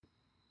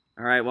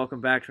All right,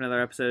 welcome back to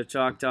another episode of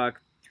Chalk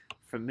Talk.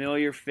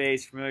 Familiar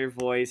face, familiar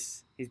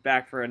voice. He's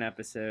back for an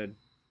episode.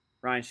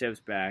 Ryan Ship's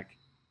back.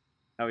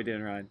 How we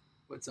doing, Ryan?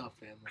 What's up,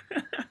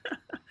 family?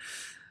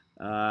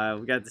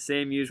 We got the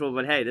same usual,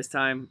 but hey, this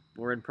time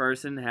we're in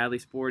person. Hadley,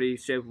 Sporty,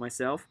 Ship,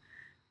 myself.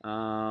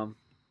 So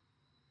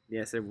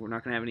we're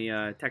not going to have any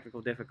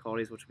technical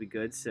difficulties, which will be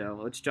good. So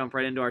let's jump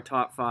right into our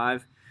top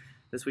five.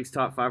 This week's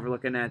top five, we're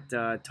looking at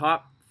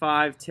top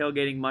five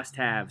tailgating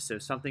must-haves. So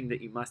something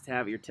that you must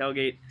have at your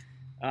tailgate.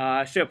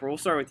 Shipper, we'll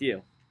start with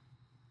you.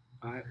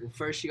 All right. Well,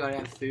 first you gotta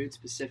have food,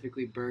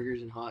 specifically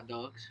burgers and hot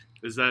dogs.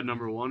 Is that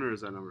number one or is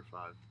that number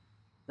five?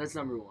 That's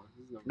number one.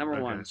 This is Number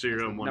Okay, one. so you're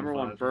going one Number to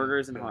one, five.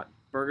 burgers and Okay.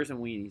 burgers and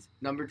weenies.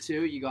 Number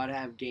two, you gotta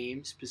have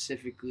games,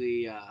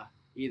 specifically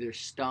either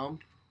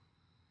stump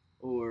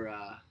or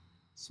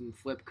some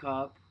flip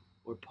cup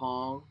or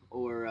pong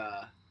or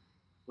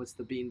what's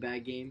the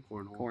beanbag game?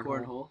 Cornhole.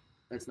 Cornhole.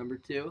 That's number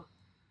two.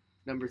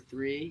 Number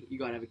three, you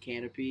gotta have a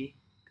canopy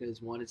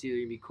because one, it's either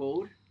gonna be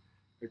cold,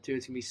 or two,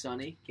 it's gonna be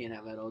sunny. Can't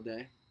have that all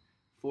day.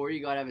 Four,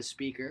 you gotta have a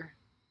speaker.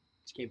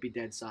 Just can't be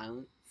dead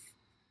silent.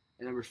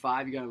 And number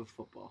five, you gotta have a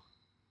football.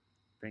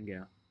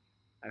 Bingo.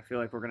 I feel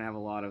like we're gonna have a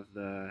lot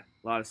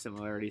of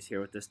similarities here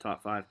with this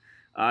top five.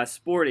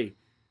 Sporty.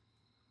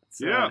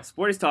 So, Yeah.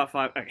 Sporty's top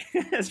five.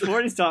 Okay.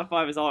 Sporty's top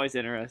five is always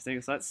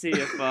interesting. So let's see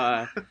if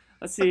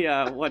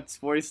what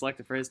Sporty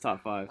selected for his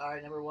top five. All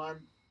right, number one,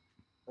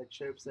 like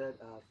Shope said,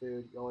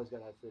 food. You always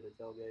gotta have food at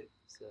tailgate.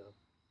 So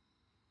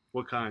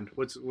What kind?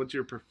 What's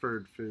your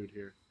preferred food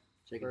here?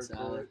 Chicken preferred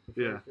salad.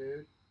 Yeah.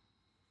 food.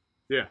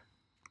 Yeah.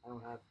 I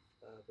don't have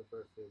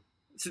preferred food.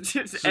 So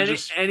just So any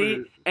just any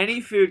food.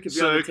 any food could be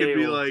So on the it could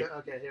table. be like So,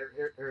 okay,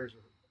 here's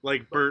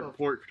burnt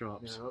pork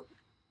chops.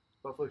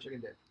 buffalo chicken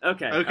dip.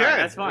 okay. Okay, All right,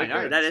 that's fine. okay. All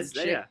right, that is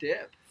Some yeah. chick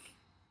dip.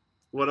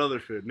 What other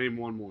food? Name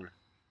one more.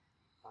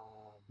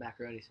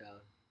 Macaroni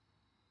salad.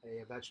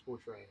 A vegetable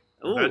tray.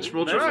 Ooh,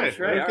 Vegetable tray. All right.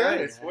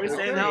 Okay. Sporty's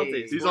Okay. staying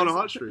healthy. He's on a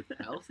hot streak.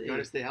 Healthy. You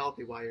gotta stay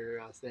healthy while you're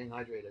staying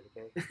hydrated.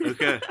 Okay.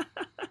 Okay.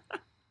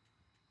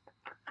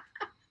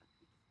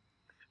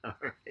 All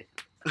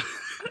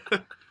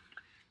right.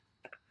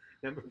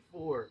 Number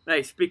four.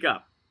 Hey, speak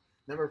up.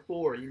 Number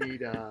four. You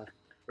need or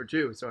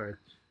two. Sorry.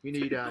 You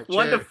need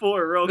 1 to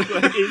 4, real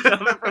quick. He's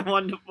jumping from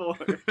 1 to 4.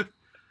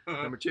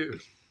 Number two,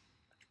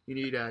 you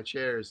need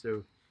chairs.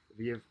 So if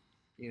you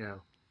have,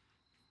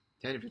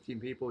 10 to 15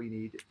 people, you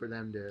need for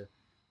them to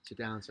sit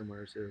down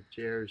somewhere. So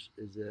chairs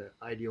is the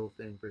ideal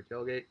thing for a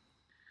tailgate.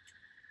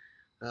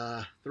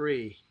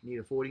 Three, you need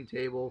a folding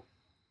table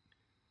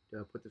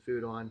to put the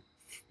food on.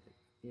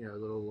 A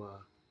little,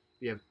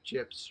 if you have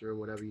chips or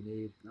whatever you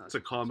need. It's a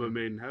combo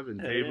made in heaven.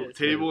 Yeah, it Table, is.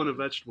 table and a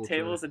vegetable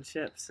Tables tray. and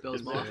chips.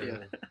 Bill's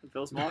Mafia.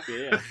 Bill's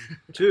Mafia, yeah.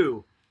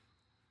 Two,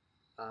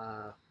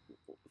 4.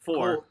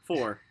 Cool.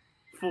 4.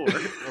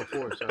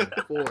 four, sorry.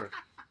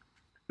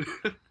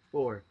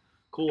 Four.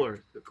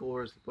 Cooler. The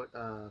coolers to put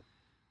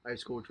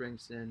ice cold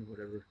drinks in,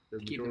 whatever the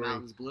Keep the majority,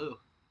 mountains blue.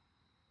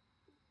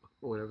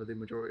 whatever the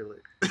majority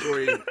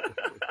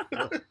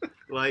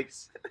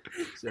likes.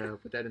 So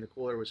put that in the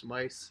cooler with some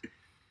ice.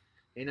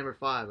 And number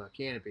five, a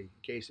canopy in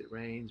case it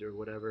rains or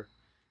whatever,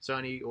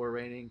 sunny or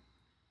raining.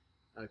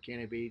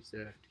 Canopy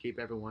to keep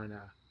everyone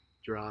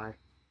dry.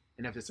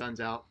 And if the sun's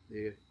out,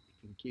 you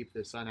can keep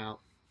the sun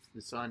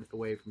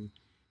away from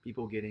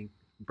people getting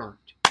burnt.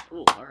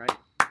 Cool, all right.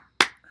 So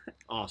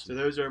Awesome.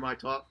 those are my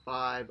top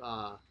five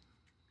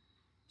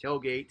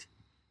tailgate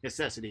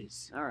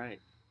necessities. All right.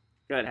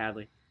 Go ahead,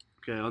 Hadley.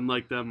 Okay,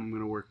 unlike them, I'm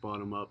going to work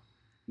bottom up.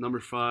 Number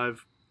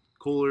five,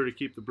 cooler to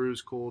keep the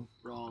brews cold.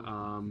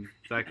 Wrong.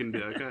 That can be,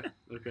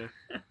 okay.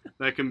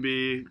 That can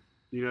be,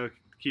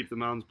 keep the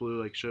mountains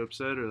blue like Shope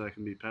said, or that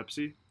can be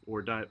Pepsi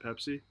or Diet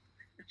Pepsi.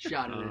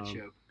 Shout out at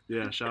Shope.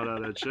 Yeah, shout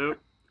out Ed Shope.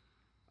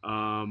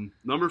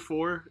 Number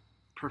four,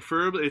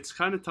 preferably, it's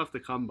kind of tough to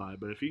come by,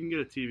 but if you can get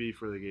a TV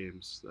for the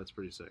games, that's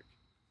pretty sick.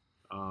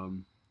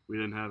 We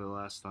didn't have it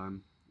last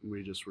time.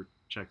 We just were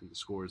checking the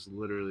scores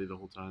literally the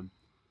whole time.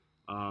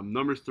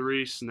 Number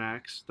three,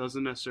 snacks.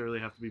 Doesn't necessarily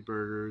have to be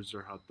burgers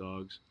or hot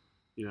dogs.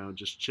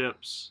 Just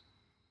chips,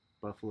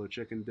 buffalo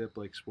chicken dip,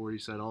 like Sporty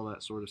said, all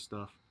that sort of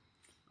stuff.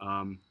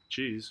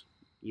 Cheese.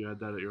 You had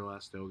that at your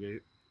last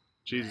tailgate.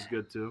 Cheese is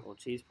good too. Little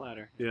cheese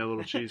platter. Yeah, a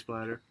little cheese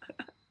platter.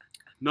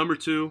 Number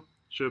two,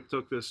 Shope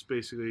took this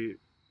basically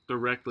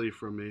directly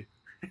from me.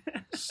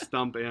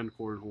 Stump and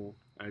cornhole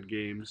at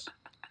games.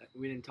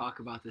 We didn't talk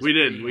about this. We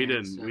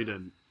beforehand, so-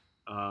 didn't.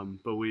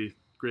 But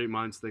great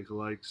minds think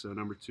alike. So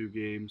number two,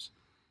 games.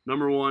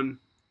 Number one,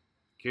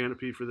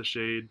 canopy for the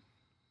shade.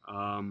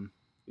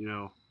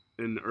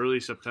 In early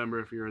September,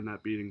 if you're in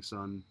that beating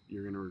sun,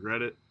 you're gonna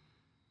regret it.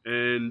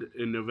 And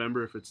in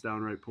November, if it's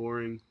downright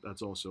pouring,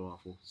 that's also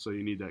awful. So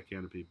you need that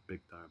canopy big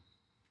time.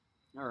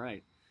 All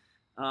right.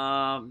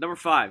 Number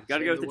 5. Got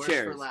to Save go with the worst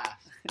chairs. for last.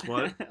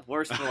 What?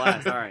 Worst for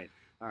last. All right.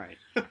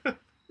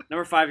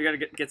 Number 5, you got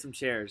to get some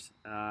chairs.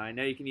 I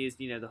know you can use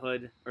the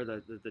hood or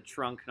the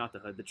trunk, not the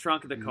hood, the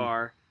trunk of the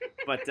car.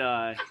 But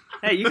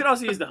hey, you could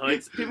also use the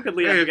hoods. People could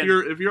lean up Hey,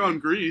 against. if you're on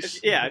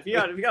grease, If you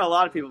got a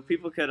lot of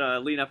people could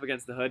lean up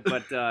against the hood.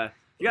 But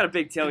you got a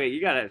big tailgate.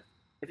 You gotta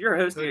if you're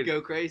hosting Would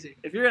go crazy.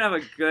 if you're gonna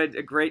have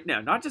a great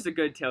not just a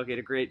good tailgate,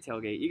 a great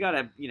tailgate. You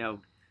gotta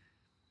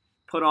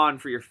put on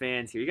for your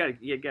fans here.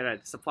 You gotta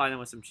supply them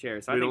with some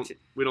chairs. So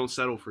We don't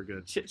settle for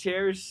good.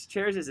 chairs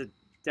is a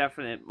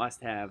definite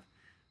must have.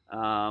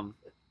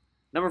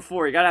 Number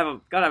 4, you gotta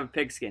have a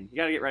pigskin. You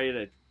gotta get ready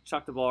to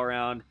chuck the ball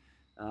around.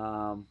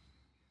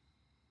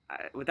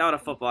 Without a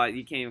football,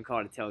 you can't even call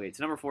it a tailgate.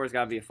 So number 4 has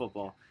got to be a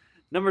football.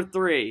 Number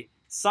 3,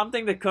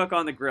 something to cook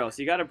on the grill.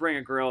 So you got to bring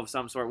a grill of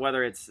some sort,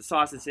 whether it's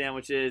sausage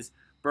sandwiches,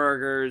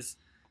 burgers,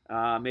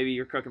 maybe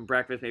you're cooking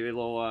breakfast, maybe a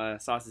little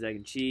sausage, egg,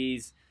 and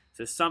cheese.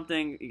 So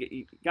something,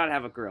 you got to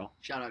have a grill.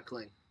 Shout out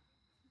Kling.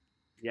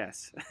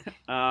 Yes.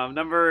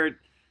 Number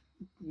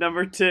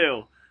 2,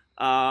 you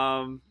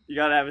got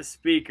to have a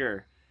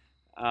speaker.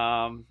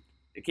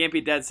 It can't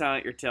be dead silent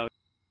at your tailgate.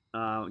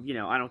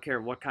 I don't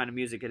care what kind of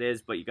music it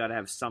is, but you got to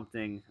have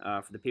something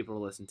for the people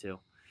to listen to.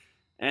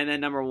 And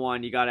then number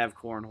 1, you got to have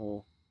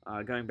cornhole.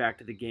 Going back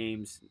to the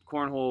games,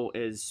 cornhole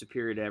is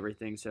superior to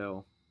everything.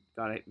 So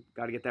got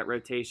to get that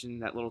rotation,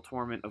 that little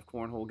tournament of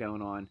cornhole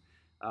going on.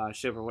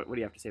 Shiver, what do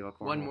you have to say about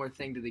cornhole? One more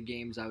thing to the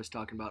games I was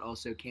talking about.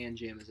 Also, Can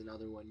Jam is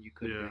another one you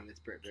could bring that's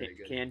very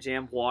good. Can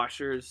Jam,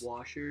 washers,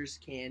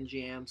 Can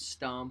Jam,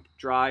 Stump,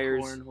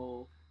 dryers,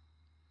 cornhole.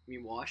 You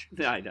mean wash?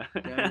 I know.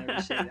 Don't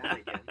ever say that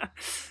again.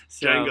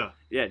 So, Jenga.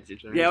 Yeah.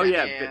 Jenga. Yeah. Oh,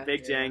 yeah. Yeah,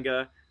 Big yeah.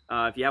 Jenga.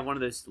 If you have one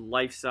of those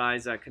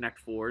life-size Connect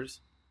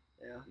 4s,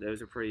 Yeah.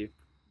 those are pretty.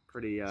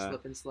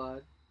 Slip and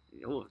slide.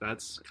 Oh,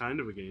 That's kind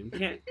of a game.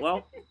 Can't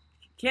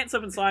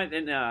slip and slide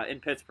in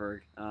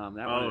Pittsburgh.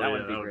 That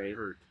would be that great.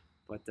 Hurt.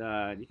 But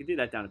you can do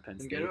that down in Penn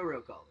And State. go to a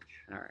real college.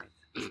 All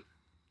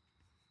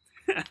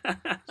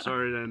right.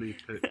 Sorry to any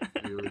Pitt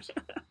viewers.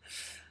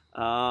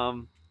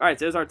 All right,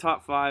 so those are our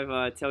top 5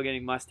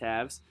 tailgating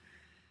must-haves.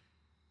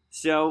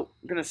 So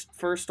I'm going to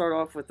first start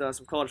off with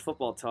some college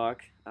football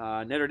talk.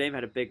 Notre Dame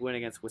had a big win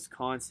against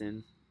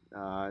Wisconsin.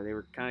 They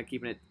were kind of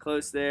keeping it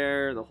close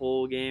there the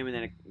whole game, and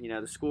then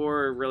the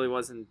score really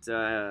wasn't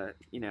an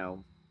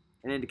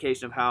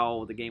indication of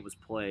how the game was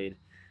played.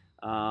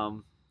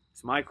 So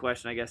my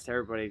question, I guess, to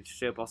everybody,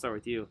 Shop, I'll start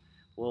with you.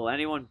 Will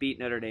anyone beat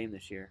Notre Dame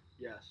this year?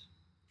 Yes.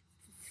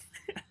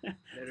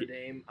 Notre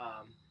Dame,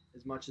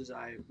 as much as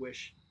I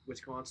wish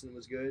Wisconsin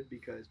was good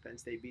because Penn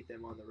State beat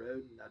them on the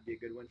road, and that'd be a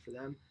good win for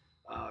them.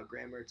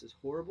 Graham Mertz is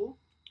horrible.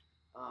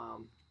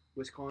 Notre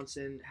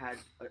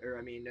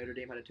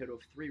Dame had a total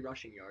of 3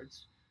 rushing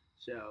yards,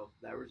 so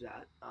that was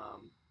that.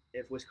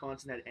 If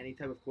Wisconsin had any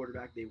type of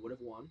quarterback, they would have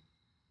won.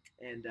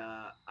 And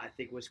I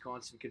think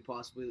Wisconsin could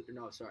possibly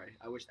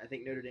I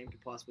think Notre Dame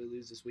could possibly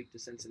lose this week to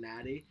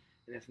Cincinnati.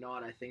 And if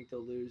not, I think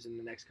they'll lose in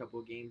the next couple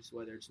of games,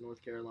 whether it's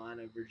North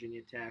Carolina,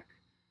 Virginia Tech,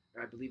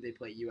 or I believe they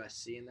play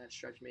USC in that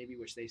stretch maybe,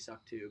 which they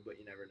suck too, but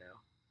you never know.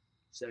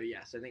 So,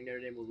 yes, I think Notre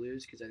Dame will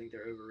lose because I think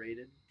they're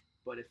overrated.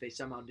 But if they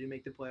somehow do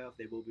make the playoff,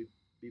 they will be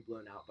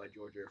blown out by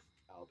Georgia or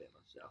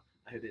Alabama. So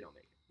I hope they don't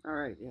make it. All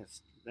right,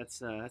 yes,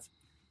 that's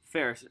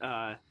fair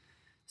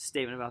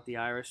statement about the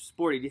Irish.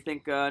 Sporty, do you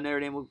think Notre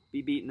Dame will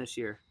be beaten this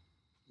year?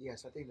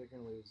 Yes, I think they're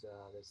going to lose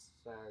this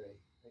Saturday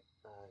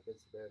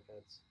against the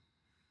Bearcats.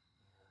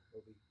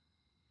 They'll be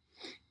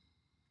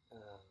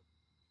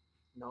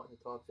not in the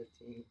top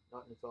 15,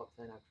 not in the top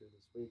 10 actually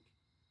this week.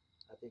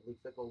 I think Luke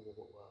Fickell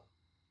will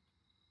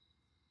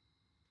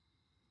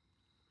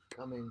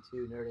come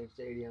into Notre Dame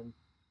Stadium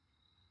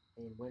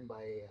and win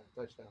by a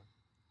touchdown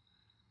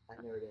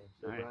at Notre Dame.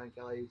 So All right. Brian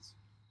Kelly's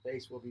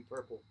face will be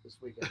purple this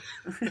weekend.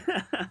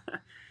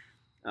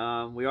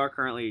 We are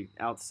currently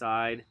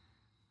outside,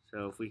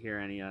 so if we hear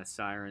any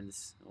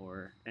sirens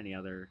or any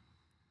other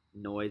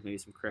noise, maybe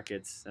some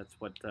crickets, that's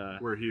what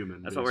We're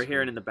human. that's what we're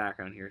hearing in the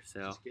background here. So,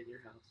 Just get in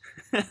your house.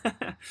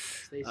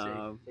 Stay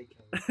safe. Take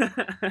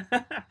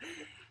care.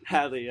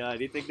 Hadley,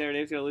 do you think Notre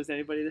Dame's gonna lose to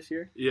anybody this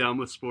year? Yeah, I'm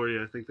with Sporty.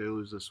 I think they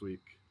lose this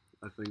week.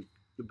 I think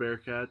the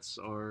Bearcats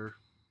are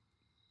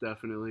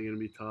definitely going to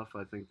be tough.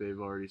 I think they've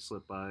already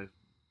slipped by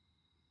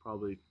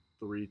probably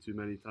 3 too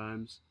many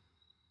times.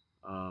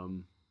 I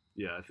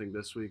think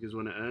this week is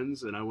when it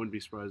ends, and I wouldn't be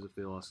surprised if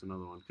they lost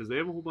another one because they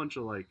have a whole bunch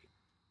of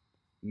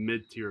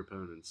mid-tier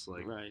opponents.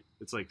 Right.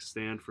 It's like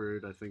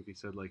Stanford. I think he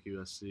said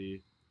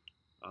USC,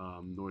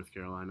 North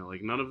Carolina.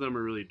 None of them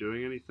are really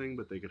doing anything,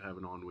 but they could have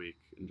an on week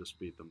and just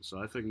beat them.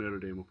 So I think Notre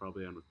Dame will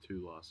probably end with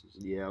 2 losses.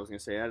 Yeah, I was gonna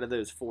say out of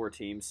those 4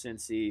 teams,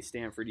 Cincy,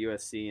 Stanford,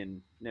 USC,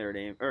 and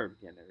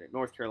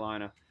North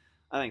Carolina,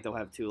 I think they'll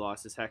have 2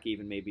 losses. Heck,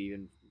 maybe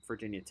even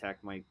Virginia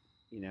Tech might,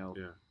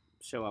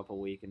 show up a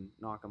week and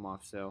knock them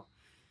off. So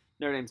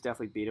Notre Dame's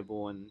definitely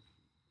beatable and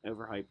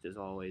overhyped as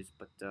always,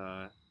 but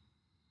I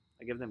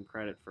give them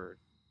credit for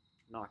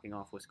knocking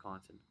off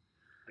Wisconsin.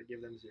 I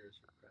give them 0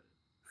 credit.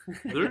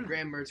 They're- Give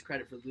Graham Mertz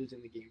credit for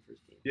losing the game for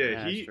his team.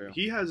 Yeah, that's true.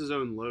 he has his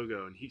own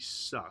logo, and he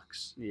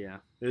sucks. Yeah.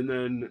 And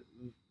then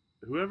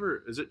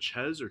whoever, is it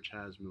Chez or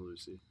Chaz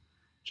Malusi?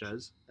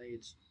 Chez? I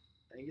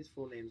think his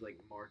full name's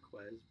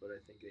Marquez, but I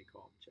think they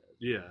call him Chez.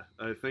 Yeah,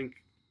 I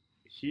think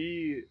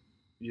he,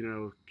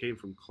 came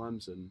from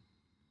Clemson.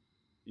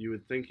 You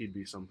would think he'd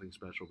be something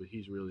special, but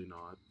he's really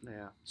not.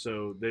 Yeah.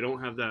 So they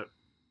don't have that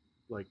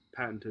like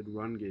patented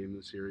run game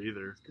this year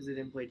either. Because they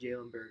didn't play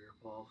Jalen Berger,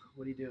 Paul.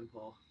 What are you doing,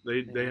 Paul?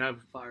 They have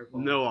Fire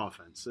Paul. no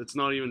offense. It's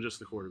not even just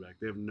the quarterback.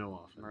 They have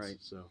no offense. Right.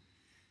 So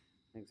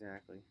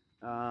Exactly.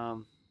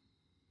 So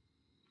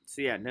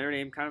yeah, Notre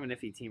Dame kind of an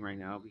iffy team right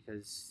now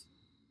because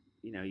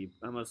you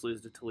almost lose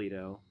to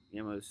Toledo.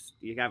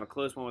 You have a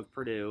close one with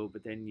Purdue,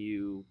 but then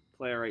you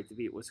play all right to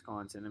beat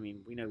Wisconsin. I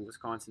mean, we know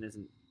Wisconsin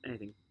isn't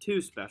anything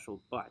too special,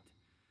 but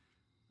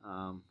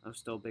that was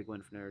still a big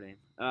win for Notre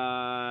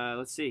Dame.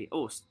 Let's see.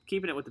 Oh,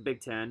 keeping it with the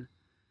Big Ten.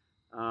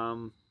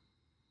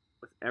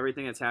 With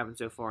everything that's happened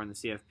so far in the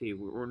CFP,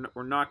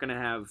 we're not going to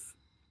have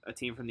a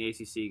team from the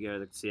ACC go to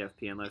the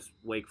CFP unless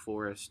Wake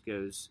Forest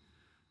goes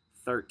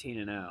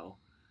 13-0.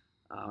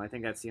 I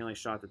think that's the only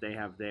shot that they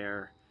have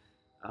there.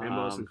 and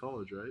Boston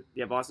College, right?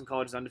 Yeah, Boston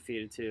College is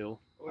undefeated too.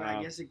 Or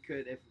I guess it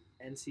could if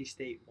NC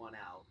State won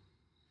out.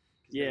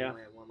 'Cause Yeah. They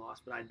only had one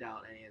loss, but I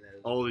doubt any of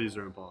those. All these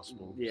are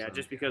impossible. Yeah, so.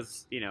 just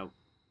because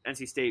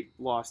NC State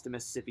lost to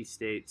Mississippi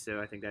State,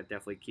 so I think that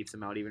definitely keeps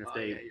them out, even if Oh,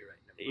 they yeah, you're right.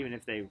 Never even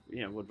mind. if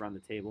they would run the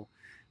table.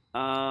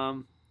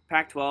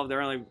 Pac-12,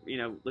 their only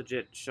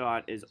legit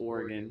shot is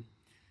Oregon,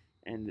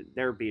 and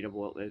they're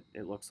beatable.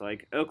 It looks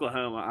like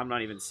Oklahoma. I'm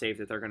not even safe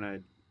that they're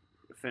gonna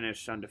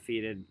finish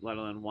undefeated, let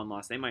alone one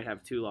loss. They might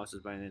have 2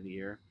 losses by the end of the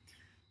year.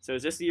 So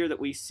is this the year that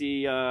we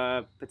see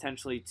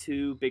potentially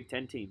 2 Big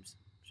Ten teams?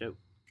 So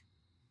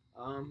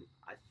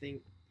I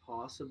think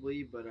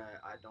possibly, but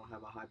I don't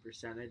have a high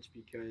percentage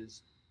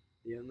because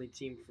the only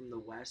team from the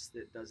West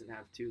that doesn't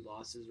have 2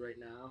 losses right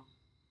now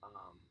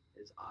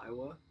is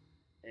Iowa,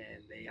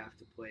 and they have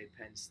to play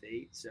Penn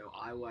State. So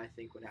Iowa, I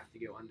think, would have to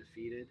go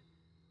undefeated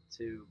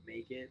to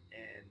make it,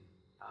 and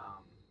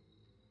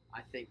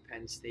I think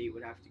Penn State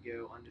would have to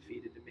go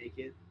undefeated to make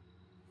it.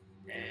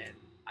 And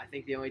I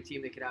think the only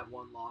team that could have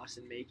 1 loss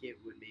and make it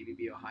would maybe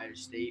be Ohio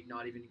State,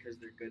 not even because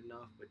they're good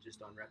enough, but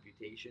just on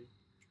reputation.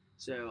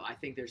 So I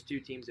think there's 2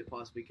 teams that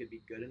possibly could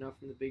be good enough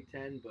from the Big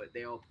Ten, but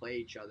they all play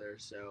each other.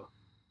 So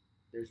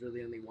there's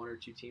really only 1 or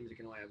 2 teams that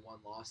can only have 1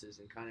 losses.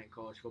 And kind of in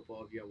college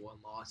football, if you have 1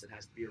 loss, it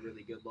has to be a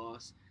really good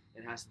loss.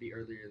 It has to be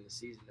earlier in the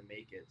season to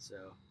make it.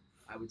 So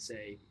I would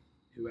say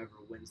whoever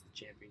wins the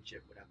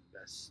championship would have the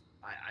best.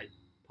 I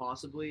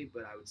possibly,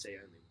 but I would say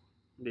only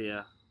 1.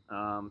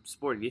 yeah,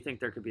 Sporty, do you think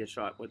there could be a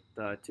shot with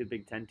 2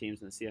 Big Ten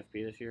teams in the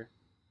CFP this year?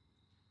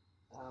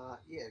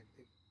 Yeah.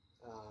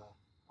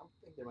 I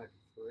think there might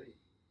be 3.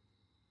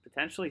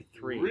 Potentially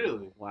 3.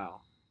 Really?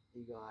 Wow.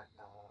 You got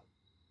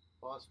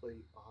possibly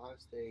Ohio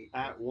State,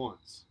 At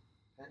once,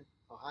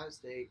 Ohio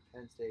State,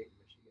 Penn State, and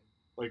Michigan.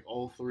 like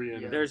all 3 in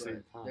Yeah, at there's- the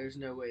same time. There's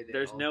no way. That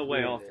There's all no 3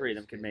 way of all 3 of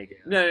them those can make it.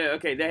 yeah. No,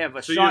 okay, they have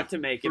a So you shot have to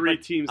make it. 3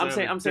 But teams. I'm that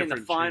saying have I'm saying the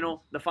different final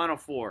chances. the final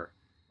 4.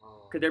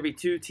 Could there be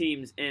 2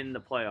 teams in the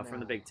playoff from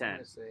the Big I'm Ten?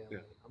 gonna say Yeah.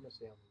 I'm gonna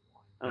say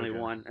Only only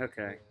 1. Okay. 1.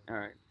 Okay. Yeah. All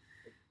right.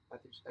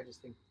 I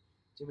just think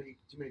too many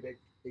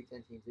Big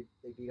Ten teams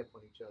they beat up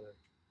on each other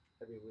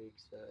every week,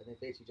 so, and they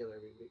face each other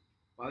every week.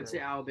 I would say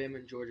Alabama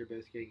and Georgia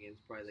both getting in is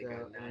probably like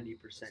So, a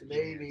 90% so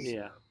maybe- chance.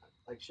 Yeah.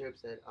 Like Shope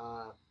said,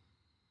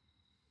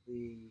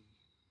 the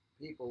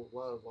people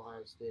love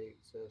Ohio State,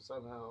 so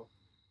somehow,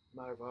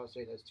 no matter if Ohio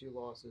State has 2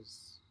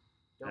 losses,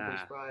 don't be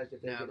surprised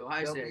if they No, get but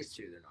Ohio don't State be- has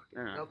 2. They're not All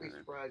good. right, Don't be all right.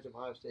 surprised if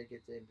Ohio State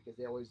gets in because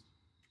they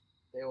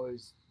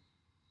always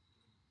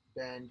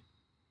bend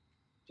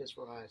just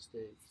for Ohio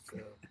State. So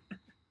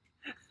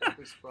don't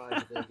be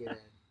surprised if they get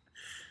in.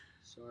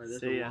 Sorry,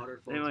 there's So, a yeah,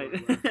 waterfall. they to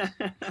might- our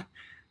left.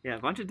 yeah, a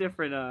bunch of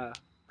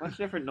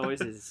different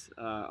noises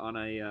on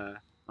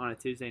a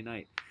Tuesday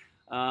night.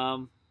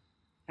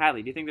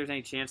 Hadley, do you think there's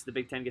any chance the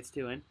Big Ten gets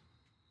 2 in?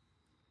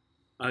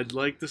 I'd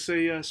like to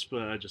say yes,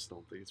 but I just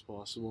don't think it's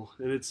possible.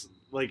 And it's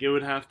like it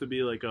would have to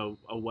be like a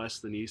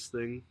West and East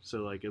thing.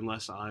 So like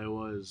unless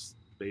Iowa is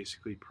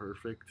basically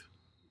perfect,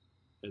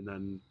 and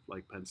then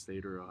like Penn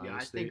State or Ohio Yeah, I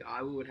State, think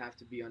Iowa would have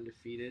to be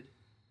undefeated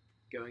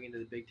going into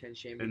the Big Ten and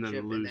championship,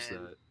 then lose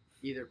that.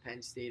 either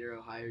Penn State or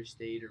Ohio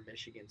State or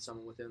Michigan,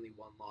 someone with only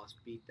 1 loss,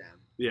 beat them.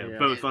 Yeah, Yeah.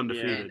 both And-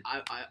 undefeated.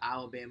 And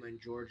Alabama and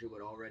Georgia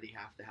would already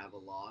have to have a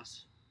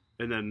loss.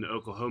 And then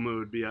Oklahoma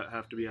would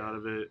have to be out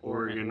of it.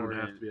 Oregon would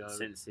have to be out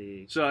of it.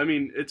 Cincy. So I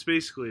mean, it's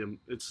basically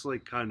it's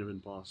like kind of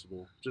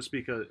impossible. Just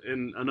because.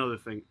 And another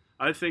thing,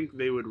 I think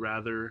they would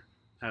rather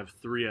have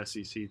 3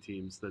 SEC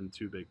teams than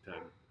 2 Big Ten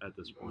at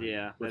this point.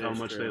 Yeah, with that how is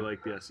much true. they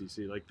like the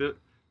SEC, like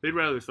they'd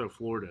rather throw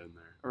Florida in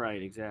there.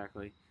 Right,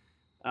 exactly.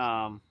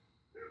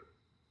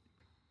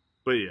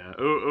 But yeah,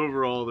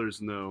 overall,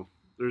 there's no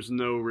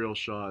real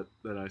shot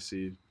that I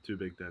see 2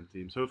 Big Ten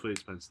teams. Hopefully,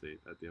 it's Penn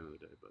State at the end of the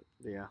day. But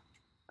Yeah.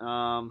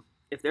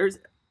 If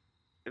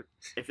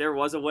there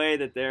was a way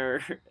that there,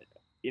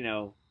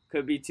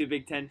 could be 2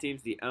 Big Ten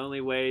teams, the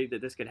only way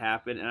that this could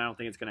happen, and I don't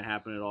think it's going to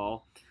happen at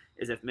all,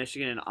 is if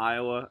Michigan and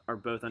Iowa are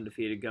both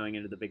undefeated going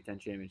into the Big Ten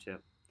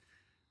championship.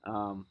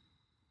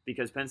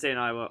 Because Penn State and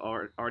Iowa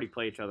already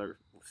play each other,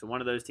 so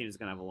one of those teams is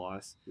going to have a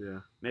loss.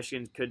 yeah,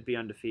 Michigan could be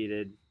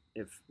undefeated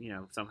if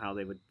somehow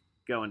they would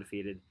go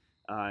undefeated.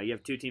 You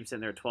have 2 teams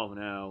sitting there at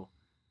 12-0,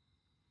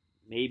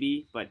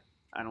 maybe, but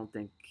I don't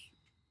think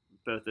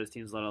both those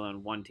teams, let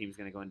alone one team, is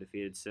going to go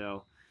undefeated.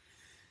 So,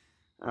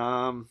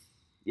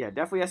 Yeah,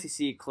 definitely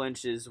SEC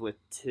clinches with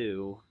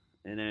 2,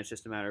 and then it's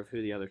just a matter of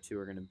who the other 2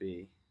 are going to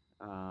be.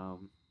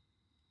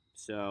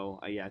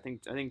 Yeah, I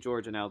think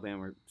Georgia and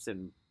Alabama are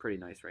sitting pretty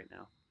nice right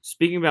now.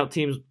 Speaking about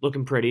teams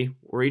looking pretty,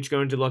 we're each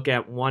going to look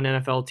at one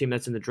NFL team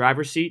that's in the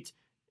driver's seat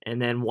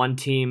and then one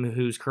team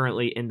who's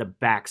currently in the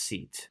back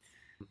seat.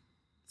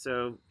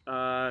 So,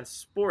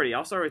 Sporty,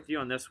 I'll start with you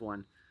on this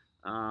one.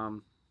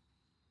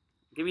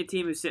 Give me a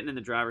team who's sitting in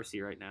the driver's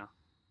seat right now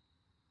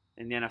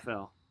in the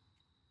NFL.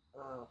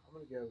 I'm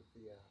going to go with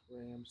the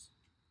Rams.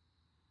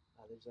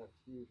 There's a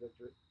huge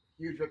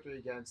victory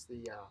against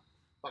the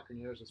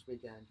Buccaneers this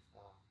weekend.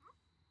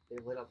 They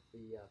lit up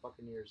the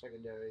Buccaneers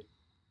secondary.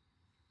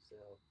 So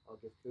I'll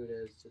give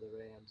kudos to the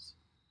Rams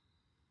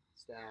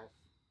staff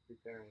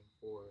preparing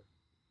for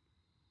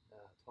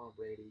Tom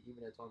Brady.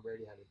 Even though Tom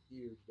Brady had a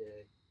huge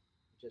day, it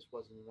just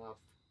wasn't enough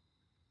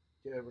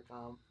to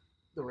overcome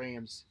the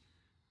Rams'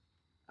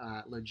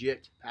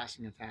 legit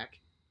passing attack.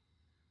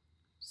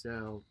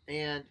 So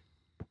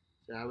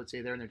I would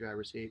say they're in the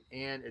driver's seat,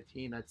 and a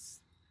team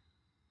that's,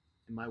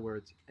 in my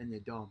words, in the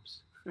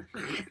dumps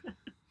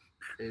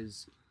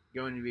is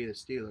going to be the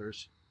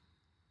Steelers.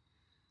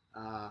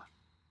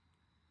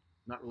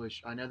 Not really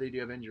I know they do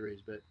have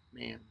injuries, but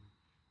man,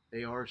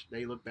 they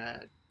look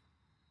bad.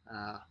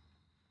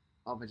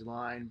 Offensive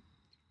line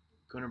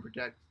couldn't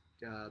protect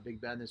Big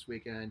Ben this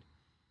weekend.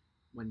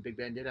 When Big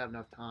Ben did have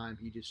enough time,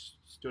 he just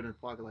stood in the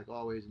pocket like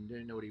always and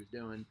didn't know what he was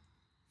doing.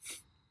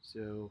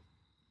 So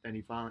then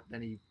he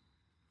finally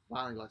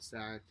got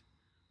sacked.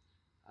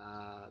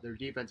 Their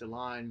defensive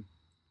line,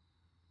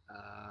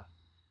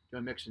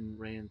 Joe Mixon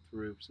ran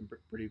through some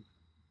pretty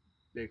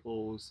big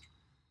holes,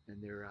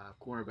 and their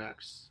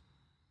cornerbacks,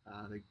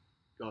 they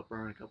got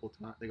burned a couple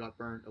times. They got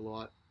burned a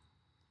lot.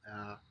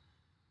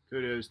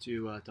 Kudos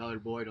to Tyler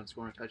Boyd on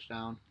scoring a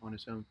touchdown on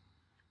his home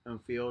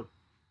field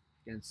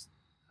against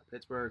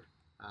Pittsburgh.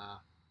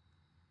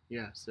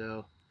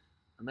 So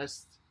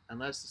unless the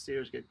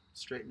Steelers get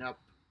straightened up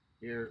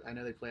here, I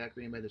know they play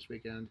Green Bay this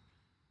weekend.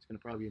 It's going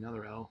to probably be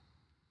another L.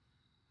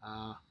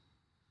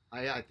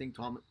 I think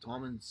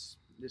Tomlin's.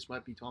 This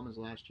might be Tomlin's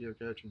last year of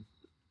coaching.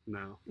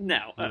 No.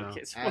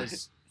 Okay.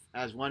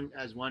 As one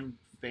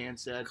fan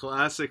said.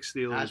 Classic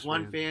Steelers. As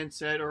one fan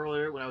said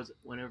earlier,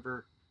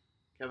 whenever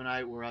Kevin and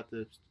I were at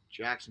the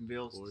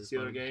Jacksonville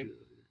Steelers game.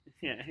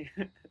 Yeah.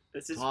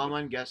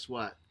 Tomlin, guess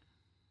what?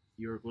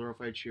 You're a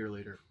glorified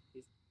cheerleader.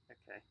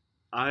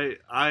 Okay.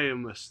 I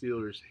am a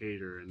Steelers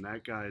hater, and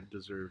that guy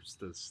deserves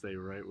to stay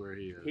right where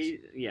he is.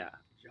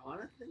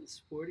 Jonathan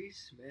Sporty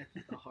Smith,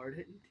 the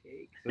hard-hitting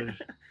take.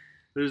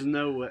 There's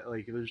no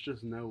way. There's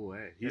just no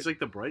way. He's like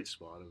the bright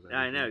spot of it.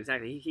 I know,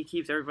 exactly. He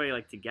keeps everybody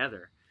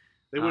together.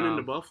 They went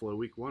into Buffalo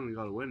week 1 and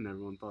got a win, and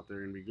everyone thought they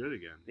were going to be good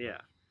again. Yeah.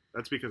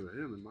 That's because of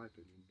him, in my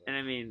opinion. And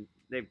I mean,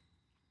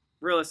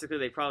 realistically,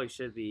 they probably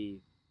should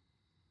be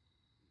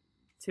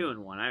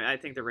 2-1. I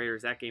think the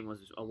Raiders, that game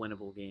was a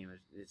winnable game.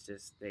 It's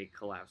just they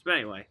collapsed. But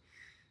anyway,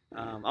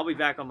 I'll be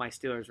back on my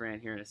Steelers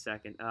rant here in a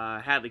second.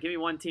 Hadley, give me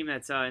one team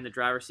that's in the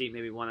driver's seat,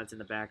 maybe one that's in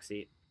the back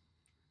seat.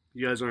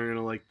 You guys aren't going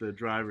to like the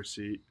driver's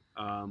seat,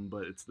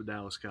 but it's the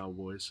Dallas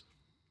Cowboys.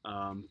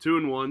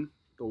 2-1.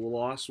 The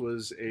loss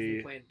was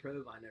They're playing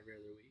Provine every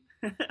other week.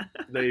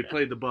 They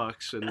played the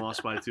Bucks and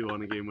lost by 2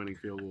 on a game-winning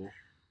field goal.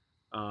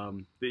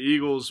 The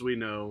Eagles, we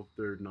know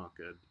they're not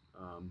good.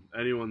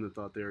 Anyone that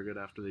thought they were good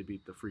after they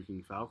beat the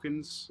freaking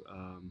Falcons,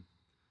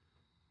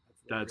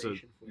 that's for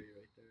you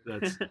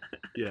right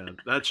there.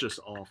 that's just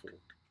awful.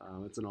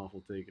 It's an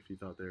awful take if you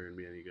thought they were going to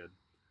be any good.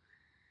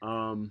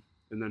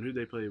 And then who'd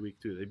they play week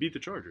 2? They beat the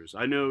Chargers.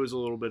 I know it was a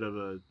little bit of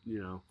a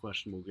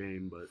questionable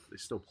game, but they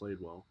still played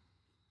well.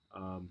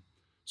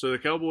 So the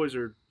Cowboys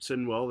are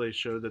sitting well. They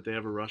showed that they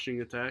have a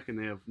rushing attack, and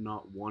they have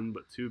not one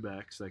but 2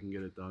 backs that can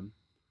get it done.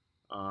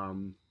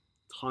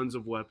 Tons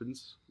of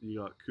weapons. You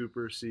got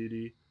Cooper,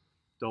 CD,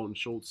 Dalton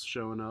Schultz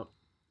showing up.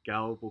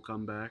 Gallup will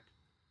come back.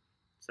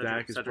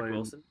 Dak is playing.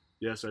 Wilson?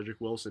 Yeah, Cedric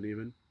Wilson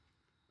even.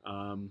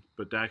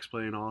 But Dak's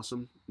playing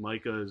awesome.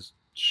 Micah has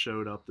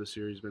showed up this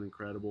year. He's been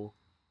incredible.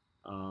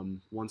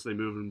 Once they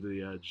move him to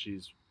the edge,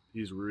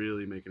 he's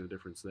really making a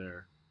difference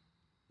there.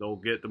 They'll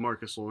get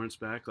DeMarcus Lawrence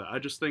back. I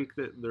just think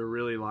that they're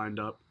really lined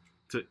up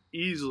to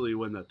easily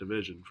win that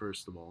division,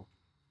 first of all.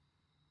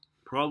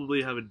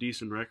 Probably have a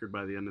decent record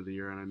by the end of the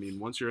year. And I mean,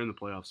 once you're in the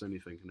playoffs,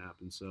 anything can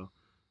happen. So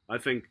I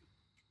think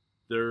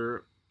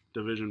their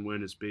division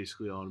win is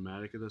basically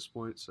automatic at this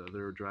point. So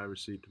they're a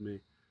driver's seat to me.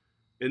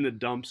 In the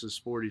dumps, as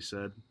Sporty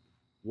said,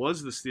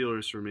 was the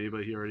Steelers for me,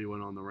 but he already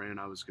went on the rant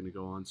I was going to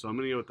go on. So I'm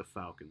going to go with the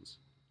Falcons.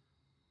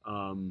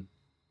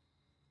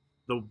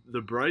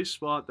 The bright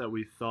spot that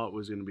we thought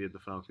was going to be at the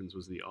Falcons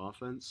was the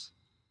offense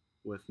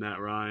with Matt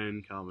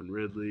Ryan, Calvin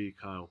Ridley,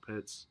 Kyle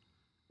Pitts.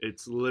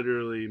 It's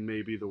literally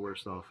maybe the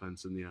worst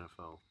offense in the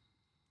NFL,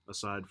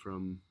 aside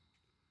from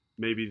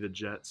maybe the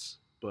Jets,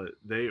 but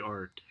they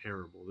are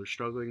terrible. They're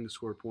struggling to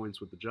score points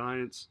with the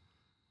Giants.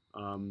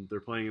 They're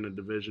playing in a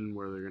division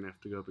where they're going to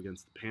have to go up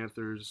against the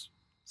Panthers,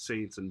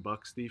 Saints, and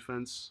Bucks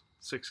defense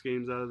 6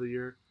 games out of the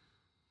year.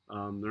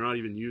 They're not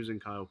even using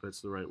Kyle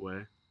Pitts the right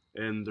way.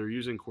 and they're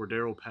using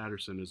Cordero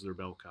Patterson as their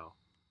bell cow.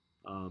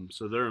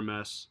 So they're a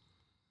mess.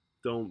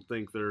 Don't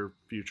think their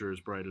future is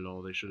bright at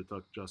all. They should have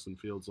took Justin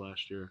Fields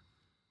last year.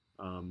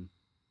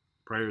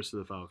 Prayers to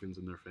the Falcons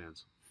and their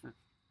fans.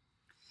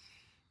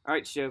 All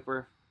right,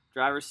 Chopper.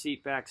 Driver's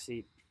seat, back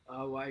seat.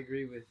 Oh, I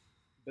agree with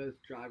both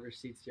driver's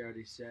seats you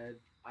already said.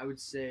 I would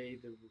say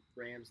the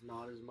Rams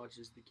not as much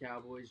as the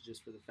Cowboys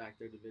just for the fact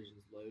their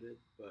division's loaded,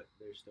 but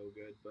they're still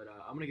good. But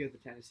I'm going to go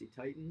with the Tennessee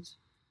Titans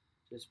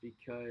just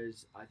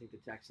because I think the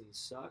Texans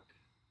suck.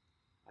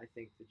 I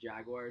think the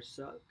Jaguars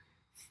suck.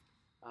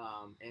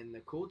 And the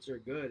Colts are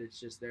good. It's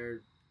just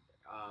they're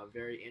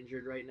very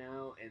injured right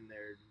now, and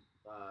their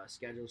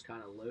schedule's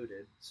kind of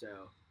loaded. So,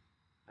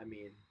 I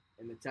mean,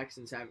 and the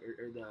Texans have,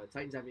 or the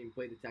Titans haven't even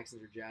played the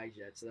Texans or Jags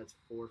yet, so that's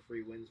 4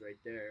 free wins right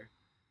there.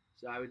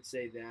 So I would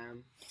say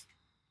them,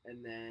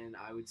 and then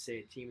I would say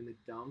a team in the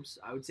dumps.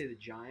 I would say the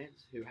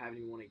Giants, who haven't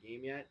even won a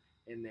game yet,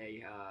 and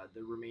they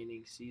the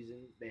remaining season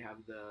they have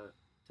the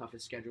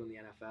toughest schedule in the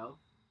NFL.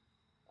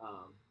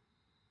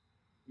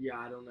 Yeah,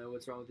 I don't know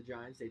what's wrong with the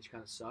Giants. They just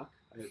kind of suck.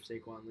 I hope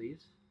Saquon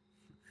leaves.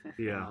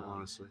 Yeah,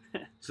 honestly.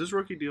 Is his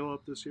rookie deal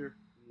up this year?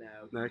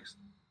 No, Next?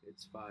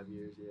 it's 5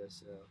 years, yeah,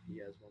 so he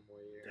has 1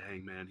 more year.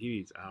 Dang, man. He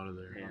needs out of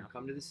there. Yeah.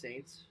 Come to the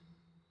Saints.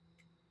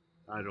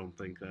 I don't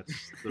think that's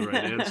the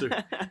right answer.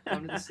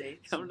 Come to the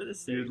Saints. Come to the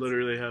Saints. You'd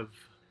literally have.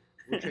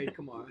 We'll trade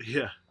Kamara.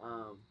 Yeah.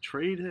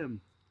 Trade him.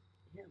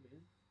 Yeah,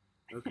 man.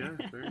 Okay,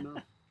 fair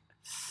enough.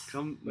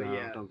 Come, But no,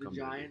 yeah, don't the come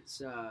to me.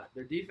 Giants,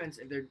 their defense,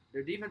 if their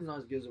defense is not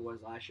as good as it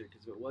was last year,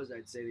 because if it was,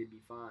 I'd say they'd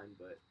be fine,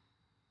 but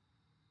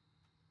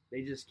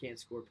they just can't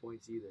score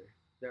points either.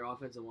 Their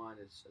offensive line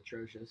is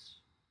atrocious.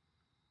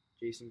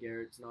 Jason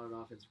Garrett's not an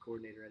offensive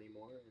coordinator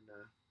anymore, and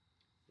they're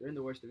in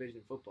the worst division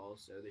in football,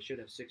 so they should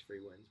have 6 free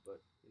wins, but,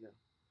 you know.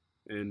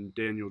 And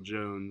Daniel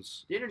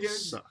Jones,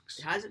 sucks.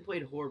 Hasn't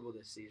played horrible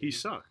this season. He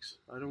sucks.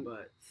 I don't.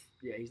 But,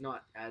 yeah, he's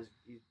not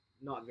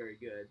very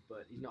good,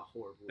 but he's not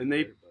horrible. And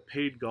they either, but.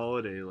 paid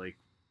Galladay like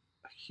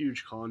a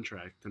huge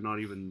contract to not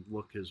even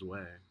look his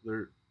way.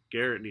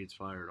 Garrett needs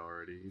fired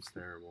already. He's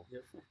terrible.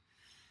 Yep.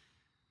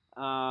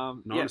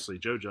 And Yeah, honestly,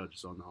 Joe Judge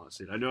is on the hot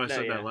seat. I know I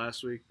said that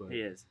last week, but he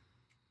is.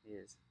 He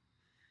is.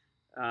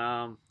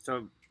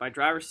 So my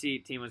driver's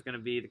seat team was going to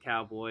be the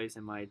Cowboys,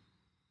 and my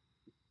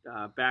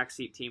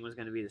backseat team was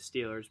going to be the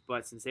Steelers.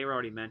 But since they were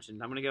already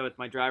mentioned, I'm going to go with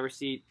my driver's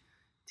seat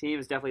team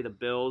is definitely the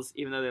Bills.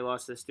 Even though they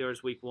lost to the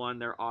Steelers week 1,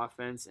 their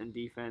offense and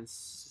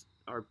defense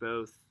are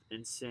both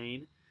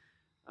insane.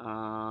 That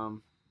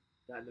and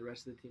the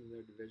rest of the team in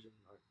their division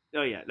are.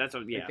 Oh yeah, that's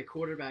what. Yeah, Like the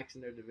quarterbacks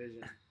in their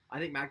division. I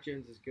think Mac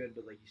Jones is good,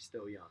 but like he's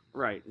still young.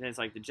 right. And it's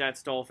like the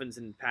Jets, Dolphins,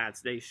 and Pats.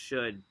 They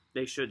should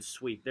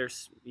sweep.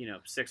 There's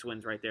 6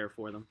 wins right there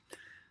for them.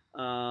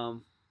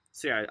 So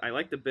yeah, I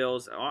like the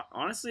Bills.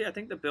 Honestly, I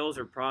think the Bills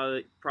are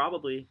probably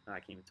I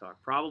can't even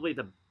talk. Probably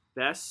the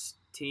best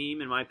team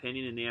in my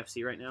opinion in the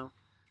AFC right now.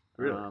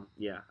 Really?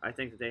 Yeah, I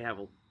think that they have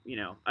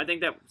I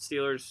think that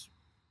Steelers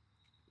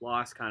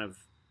loss kind of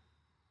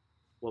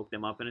woke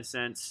them up in a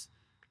sense.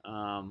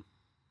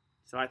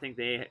 So I think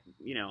I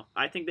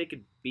think they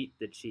could beat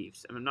the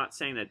Chiefs. I'm not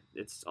saying that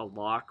it's a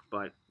lock,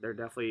 but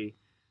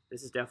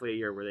this is definitely a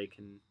year where they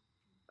can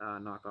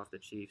knock off the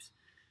Chiefs.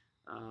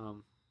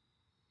 When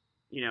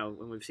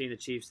we've seen the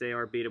Chiefs, they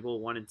are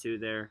beatable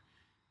 1-2 there.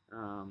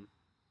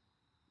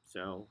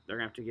 So they're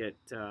gonna have to get.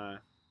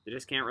 They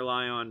just can't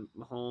rely on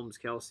Mahomes,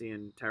 Kelsey,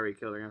 and Tyreek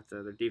Hill.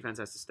 Their defense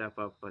has to step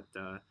up, but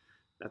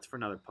that's for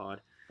another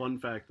pod. fun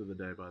fact of the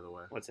day, by the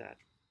way. What's that?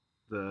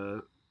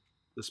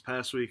 This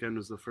past weekend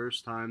was the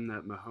first time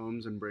that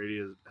Mahomes and Brady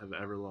have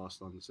ever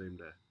lost on the same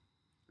day.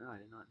 Oh, I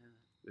did not know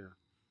that. Yeah.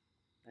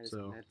 That is,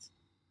 So-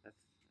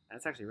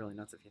 that's actually really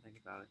nuts if you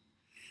think about it.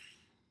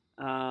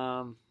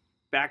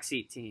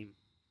 Backseat team.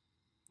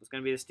 It's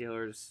going to be the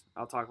Steelers.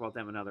 I'll talk about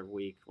them another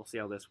week. We'll see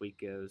how this week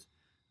goes.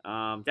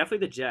 Definitely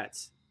the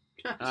Jets.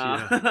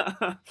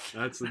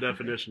 That's the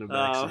definition of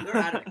backseat. They're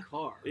out of the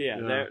car. Yeah,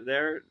 Yeah.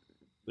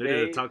 They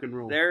did a tuck and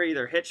roll. they're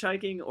either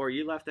hitchhiking or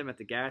you left them at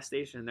the gas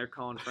station and they're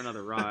calling for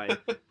another ride.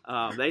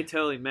 They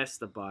totally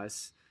missed the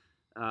bus.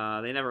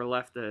 They never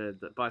left the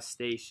bus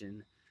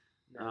station.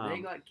 No, they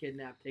got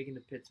kidnapped, taken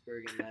to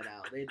Pittsburgh, and let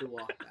out. They had to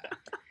walk back.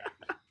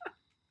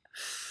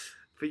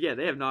 But yeah,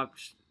 they have not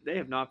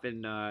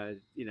been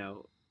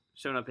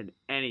shown up in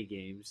any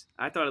games.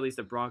 I thought at least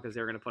the Broncos they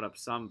were going to put up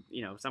some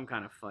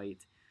kind of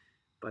fight,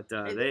 but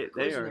they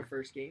close in are. their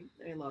first game.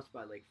 They lost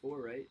by like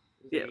 4, right?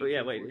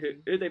 Yeah, wait. Who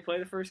did they play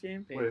the first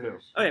game?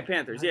 Panthers. Oh yeah,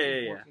 Panthers.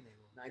 Yeah.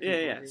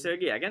 19-14. So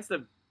yeah, against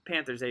the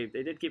Panthers, they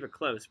did keep it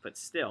close, but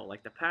still,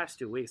 like the past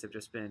 2 weeks have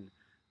just been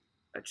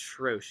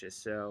atrocious.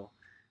 So,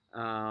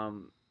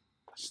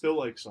 Still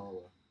like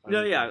Saleh.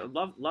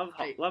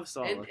 love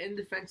Saleh. In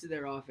defense of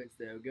their offense,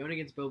 though, going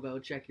against Bill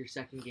Belichick, your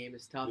second game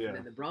is tough, Yeah. and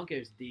then the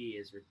Broncos' D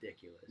is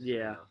ridiculous.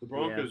 Yeah. The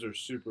Broncos are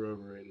super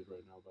overrated right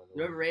now, by the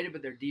They're way. overrated,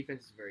 but their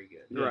defense is very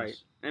good. Yes. Right.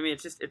 I mean,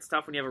 it's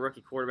tough when you have a rookie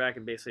quarterback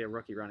and basically a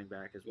rookie running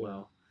back as Yeah.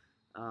 well.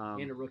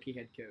 And a rookie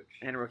head coach.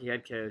 And a rookie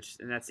head coach,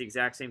 and that's the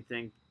exact same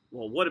thing.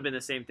 Well, would have been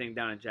the same thing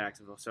down in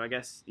Jacksonville. So I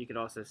guess you could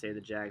also say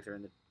the Jags are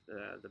in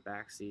the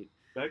back seat.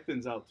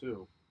 Becton's out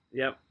too.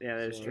 Yep, yeah,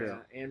 that is So, true.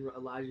 Yeah, and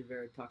Elijah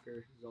Vera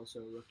Tucker is also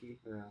a rookie.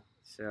 Yeah.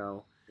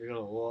 So They got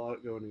a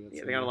lot going against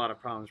yeah, them. they got a lot of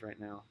problems right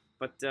now.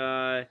 But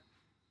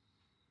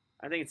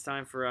I think it's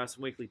time for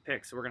some weekly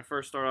picks. So we're going to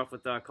first start off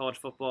with college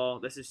football.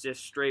 This is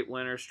just straight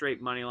winner, straight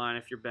money line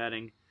if you're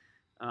betting.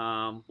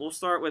 We'll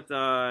start with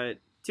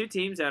two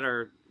teams that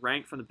are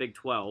ranked from the Big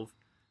 12.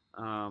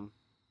 I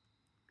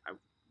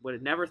would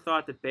have never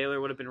thought that Baylor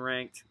would have been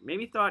ranked.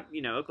 Maybe thought,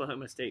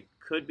 Oklahoma State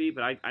could be,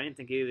 but I didn't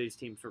think either of these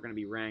teams were going to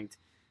be ranked.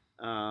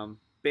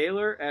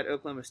 Baylor at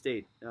Oklahoma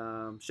State.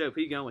 Shope,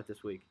 who you going with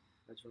this week?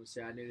 I just want to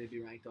say I knew they'd be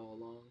ranked all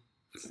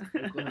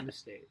along. Oklahoma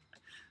State.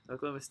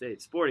 Oklahoma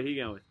State. Sporty, who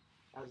you going with?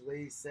 As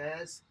Lee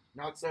says,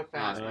 not so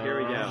fast. Here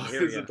we go. Here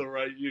we Is go. it the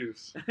right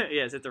use?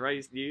 Yeah, is it the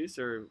right use,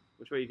 or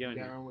which way are you going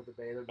here? Going with the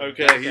Baylor.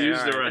 Okay, he Okay,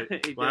 used all it right.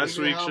 right. He did. Last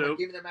Give me week, the helmet, show.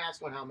 give me the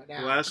mascot helmet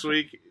now. Last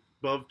week,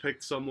 Bub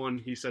picked someone.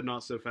 He said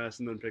not so fast,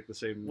 and then picked the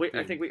same. Wait, I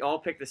team. think we all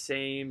picked the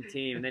same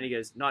team, and then he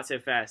goes, not so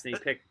fast, and he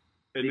picked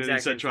And the then he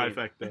exact said same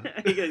team.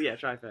 trifecta. He goes, yeah,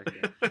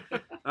 trifecta.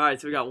 All right,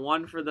 so we got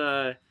one for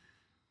the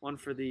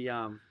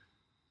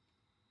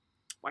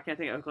why can't I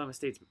think of Oklahoma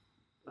State's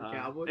The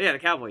Cowboys? Yeah, the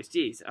Cowboys.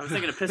 Jeez, I was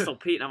thinking of Pistol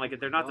Pete, and I'm like,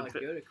 they're not Oh, the.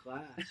 go to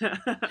class.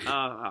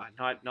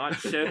 Not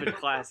Chauvin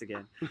class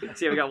again.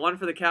 So yeah, we got one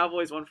for the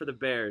Cowboys, one for the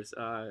Bears.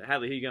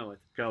 Hadley, who you going with?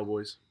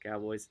 Cowboys.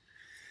 Cowboys.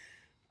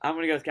 I'm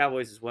gonna go with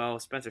Cowboys as well.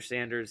 Spencer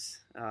Sanders,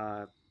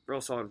 real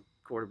solid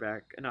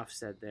quarterback. Enough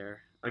said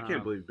there. I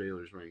can't believe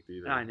Baylor's ranked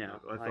either. I know,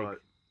 I like- thought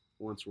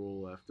once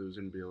Rule left, it was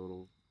going to be a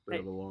little bit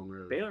of a long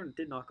road. Baylor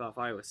did knock off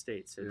Iowa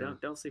State, so Yeah.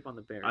 don't sleep on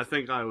the Bears. I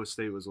think Iowa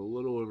State was a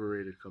little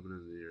overrated coming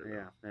into the year.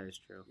 Yeah, that is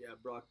true. Yeah,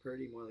 Brock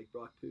Purdy, more like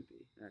Brock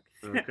Poopy.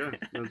 Okay,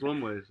 that's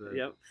one way to say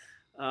it.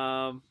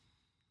 Yep.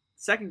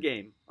 Second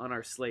game on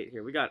our slate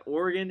here. We got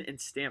Oregon and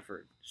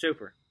Stanford.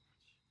 Chopper,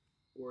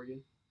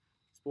 Oregon.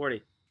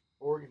 Sporty,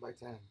 Oregon by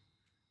 10.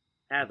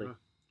 Hadley. Okay.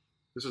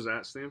 This is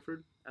at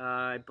Stanford?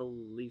 I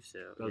believe so.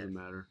 Doesn't yes.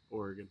 matter.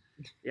 Oregon.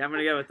 Yeah, I'm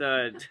gonna go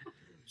with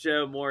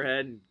Joe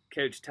Moorhead and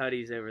Coach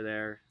Tutty's over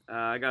there.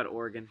 I got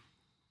Oregon,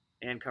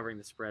 and covering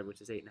the spread,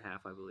 which is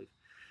 8.5, I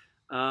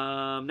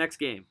believe. Next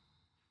game,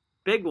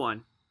 big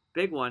one.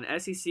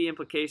 SEC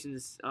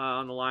implications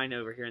on the line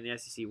over here in the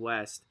SEC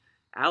West.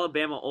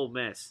 Alabama, Ole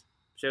Miss.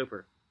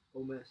 Chopper,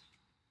 Ole Miss.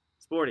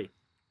 Sporty.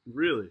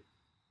 Really?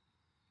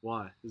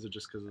 Why? Is it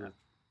just because of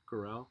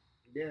Corral?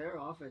 Yeah, their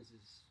offense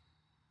is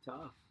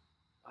tough.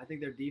 I think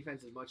their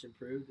defense is much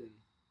improved, and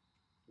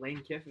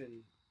Lane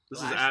Kiffin. This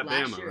is last at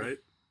Bama, year- right?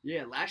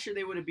 Yeah, last year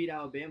they would have beat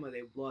Alabama.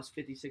 They lost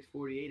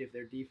 56-48 if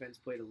their defense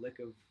played a lick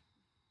of.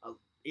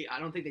 I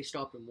don't think they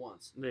stopped them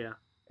once. Yeah.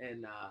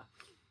 And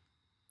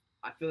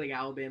I feel like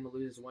Alabama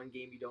loses one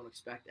game you don't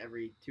expect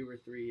every 2 or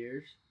 3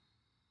 years.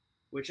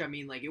 Which, I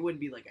mean, like, it wouldn't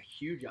be like a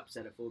huge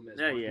upset if Ole Miss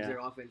Yeah, won because yeah. their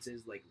offense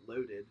is, like,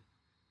 loaded.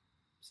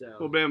 So.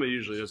 Well, Bama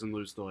usually doesn't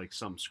lose to like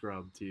some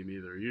scrub team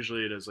either.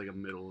 Usually it is like a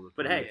middle of the.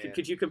 But pack. hey, Yeah.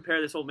 could you compare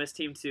this Ole Miss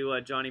team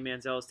to Johnny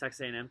Manziel's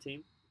Texas A&M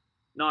team?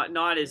 Not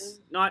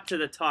to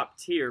the top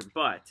tier,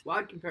 but Well,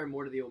 I'd compare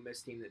more to the Ole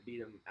Miss team that beat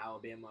them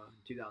Alabama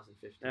in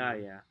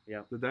 2015.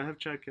 yeah. Did that have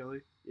Chad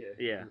Kelly?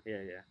 Yeah.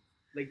 Yeah.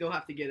 Like, they'll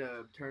have to get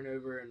a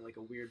turnover and, like,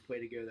 a weird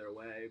play to go their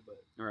way,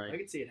 but All right. I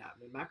could see it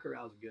happening. Matt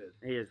Corral's good.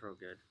 He is real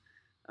good.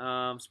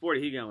 Sporty,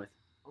 who you going with?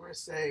 I'm going to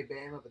say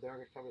Bama, but they're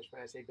going to cover the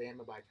spread. I say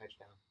Bama by a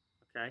touchdown.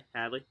 Okay,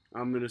 Hadley.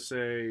 I'm gonna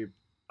say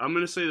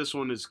this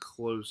one is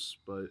close,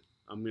 but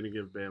I'm gonna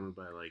give Bama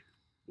by like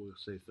we'll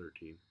say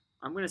 13.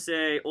 I'm going to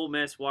say Ole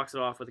Miss walks it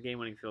off with a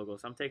game-winning field goal,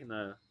 so I'm taking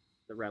the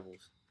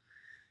Rebels.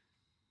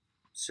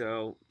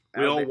 So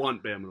We all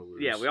want Bama to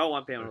lose. Yeah, we all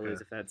want Bama to Okay.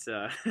 lose if that's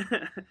Yeah,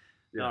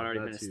 not already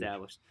been that's huge.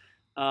 established.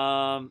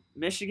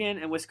 Michigan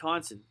and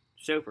Wisconsin.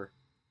 Chopper.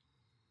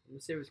 I'm going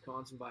to say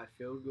Wisconsin by a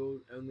field goal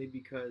only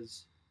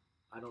because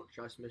I don't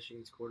trust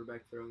Michigan's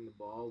quarterback throwing the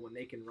ball. When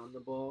they can run the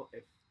ball,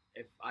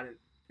 if I didn't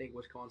think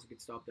Wisconsin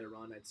could stop their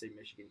run, I'd say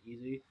Michigan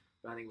easy.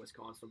 But I think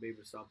Wisconsin will be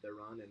able to stop their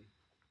run, and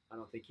I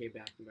don't think Cade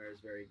McNamara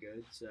is very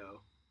good. So,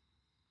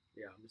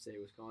 yeah, I'm going to say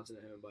Wisconsin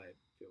at home by a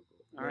field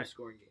goal. All right.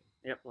 Scoring game.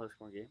 Yep, low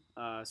scoring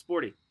game.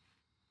 Sporty.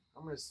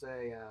 I'm going to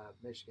say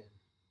Michigan.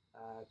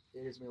 It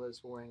is going to be low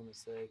scoring. I'm going to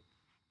say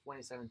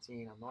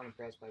 2017. I'm not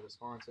impressed by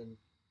Wisconsin.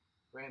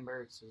 Graham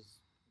Mertz is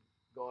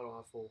god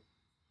awful.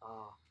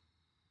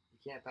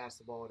 You can't pass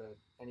the ball to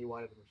any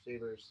wide open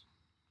receivers.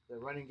 The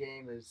running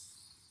game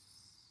is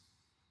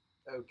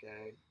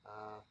okay.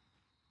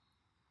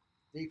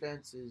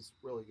 Defense is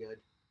really good.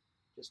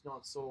 Just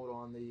not sold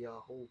on the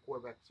whole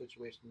quarterback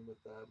situation with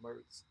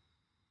Mertz.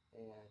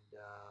 And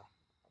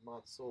I'm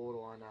not sold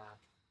on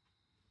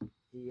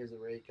he is a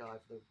rate guy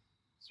for the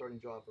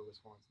starting job for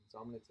Wisconsin. So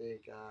I'm going to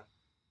take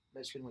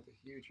Michigan with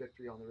a huge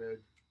victory on the road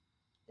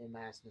in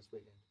Madison this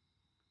weekend.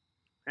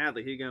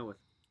 Hadley, who you going with?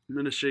 I'm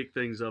gonna shake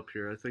things up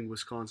here. I think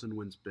Wisconsin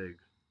wins big.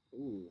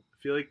 Ooh. I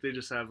feel like they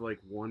just have like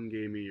one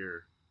game a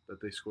year that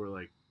they score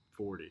like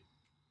 40,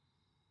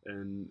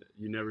 and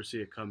you never see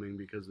it coming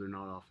because they're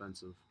not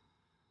offensive.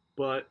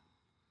 But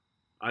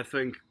I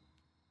think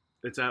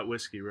it's at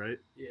Whiskey, right?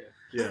 Yeah.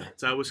 Yeah,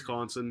 it's at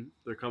Wisconsin.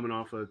 They're coming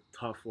off a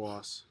tough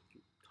loss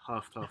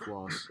tough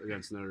loss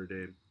against Notre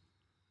Dame.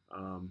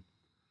 I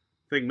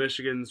think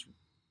Michigan's,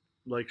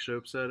 like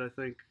Shope said, I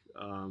think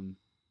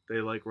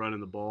they like running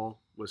the ball.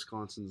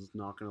 Wisconsin's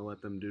not going to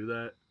let them do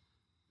that.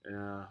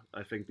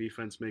 I think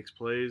defense makes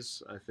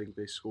plays. I think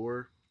they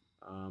score.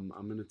 I'm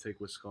going to take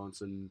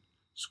Wisconsin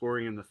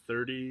scoring in the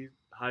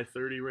high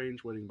 30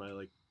 range, winning by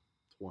like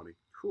 20.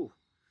 Whew.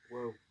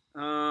 Whoa.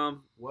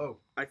 Whoa.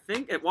 I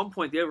think at one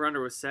point the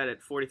over-under was set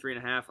at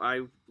 43.5.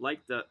 I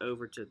like the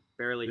over to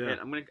barely hit.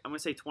 I'm gonna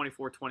say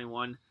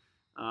 24-21.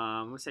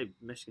 I'm gonna say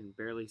Michigan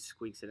barely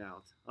squeaks it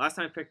out. Last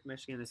time I picked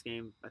Michigan in this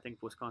game, I think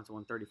Wisconsin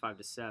won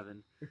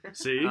 35-7.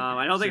 See,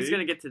 I don't think it's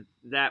gonna get to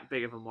that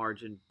big of a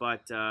margin,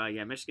 but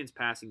Michigan's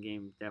passing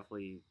game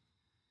definitely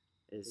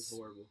is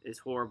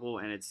horrible,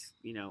 and it's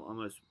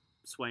almost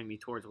swaying me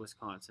towards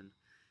Wisconsin.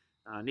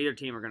 Neither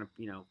team are going to,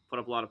 put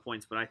up a lot of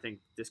points, but I think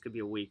this could be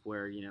a week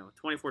where,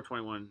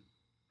 24-21,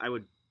 I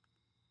would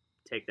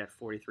take that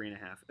 43.5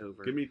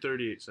 over. Give me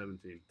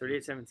 38-17.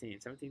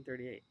 38-17.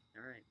 17-38.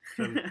 All right.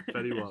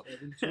 Fetty Wap.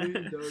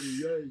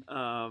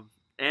 17-38.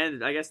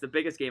 And I guess the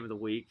biggest game of the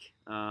week.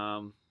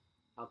 Altoona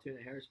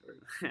Harrisburg.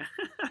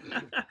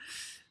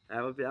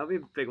 That'll be a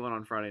big one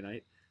on Friday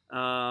night.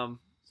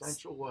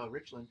 Central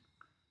Richland.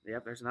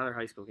 Yep, there's another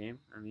high school game.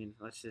 I mean,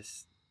 let's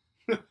just...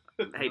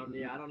 I don't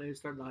know who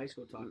started the high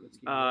school talk. Let's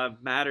keep going.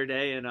 Mater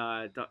Day and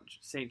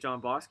St. John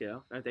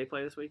Bosco. Don't they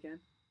play this weekend?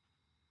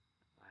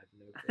 I have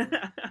no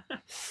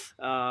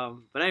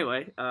clue. But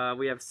anyway,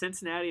 we have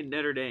Cincinnati and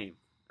Notre Dame.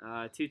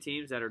 Two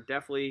teams that are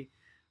definitely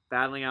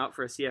battling out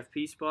for a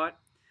CFP spot.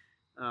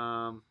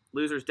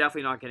 Loser's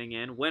definitely not getting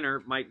in.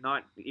 Winner might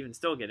not even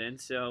still get in.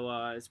 So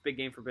it's a big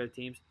game for both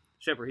teams.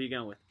 Shepard, who you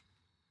going with?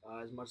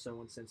 As much as I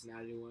want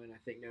Cincinnati to win, I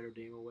think Notre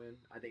Dame will win.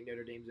 I think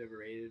Notre Dame's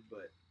overrated,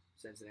 but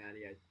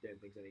Cincinnati I don't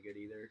think is any good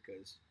either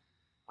because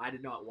I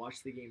did not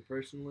watch the game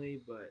personally,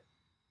 but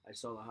I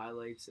saw the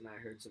highlights and I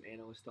heard some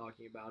analysts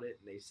talking about it,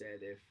 and they said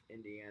if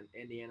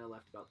Indiana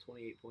left about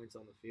 28 points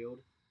on the field,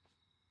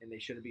 and they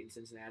should have beaten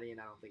Cincinnati,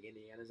 and I don't think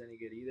Indiana's any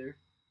good either.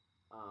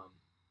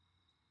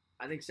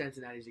 I think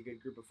Cincinnati's a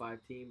good Group of 5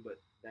 team, but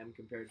them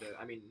compared to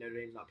Notre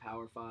Dame's not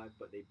Power 5,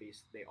 but they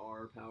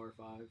are Power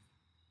 5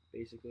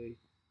 basically,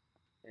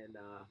 and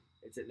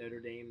it's at Notre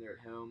Dame. They're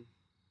at home.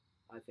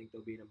 I think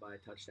they'll beat them by a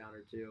touchdown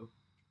or two.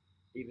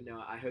 Even though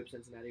I hope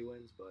Cincinnati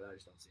wins, but I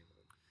just don't see them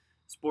winning.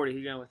 Sporty, who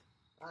you going with?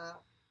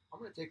 I'm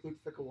going to take Luke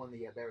Fickell and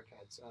the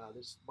Bearcats.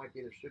 This might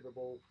be their Super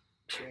Bowl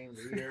game of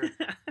the year.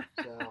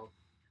 So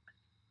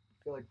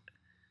I feel like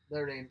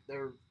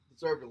they're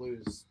deserve to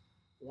lose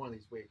one of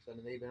these weeks. I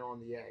mean, they've been on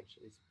the edge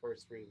these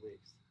first 3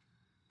 weeks.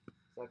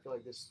 So I feel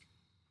like this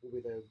will be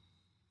the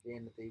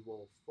game that they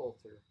will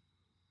falter.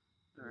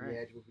 All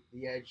right.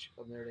 The edge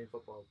of Notre Dame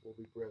football will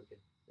be broken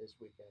this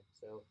weekend.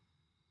 So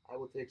I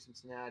will take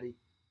Cincinnati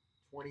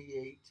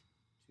 28-21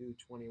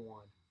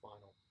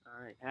 final.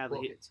 All right,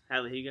 Hadley,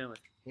 who you going with?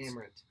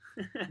 Hammer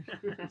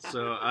it.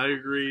 So I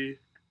agree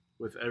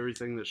with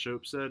everything that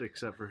Shope said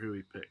except for who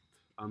he picked.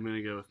 I'm going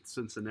to go with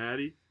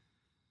Cincinnati.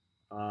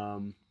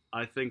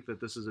 I think that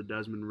this is a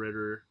Desmond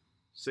Ridder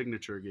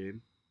signature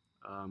game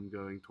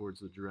going towards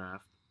the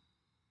draft.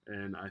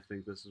 And I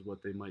think this is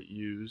what they might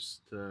use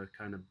to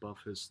kind of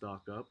buff his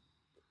stock up.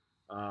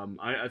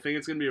 I think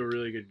it's going to be a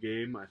really good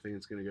game. I think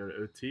it's going to go to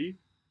OT.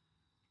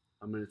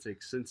 I'm going to take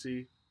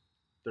Cincy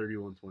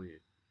 31-28.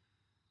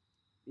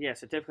 Yeah,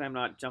 so typically I'm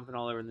not jumping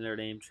all over the Notre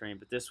Dame train,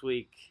 but this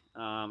week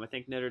I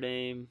think Notre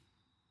Dame,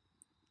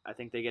 I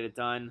think they get it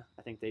done.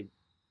 I think they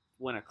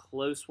win a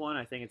close one.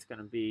 I think it's going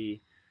to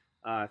be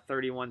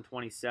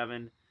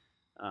 31-27.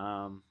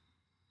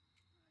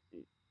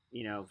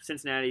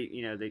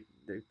 Cincinnati,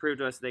 they proved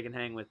to us they can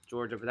hang with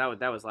Georgia, but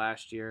that was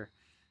last year.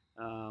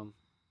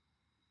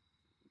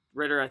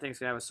 Ridder, I think, is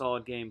going to have a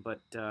solid game, but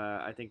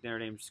I think Notre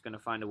Dame's going to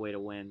find a way to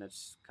win.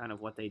 That's kind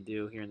of what they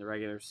do here in the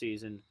regular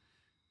season.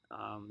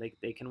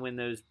 They can win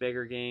those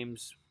bigger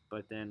games,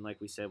 but then, like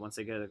we said, once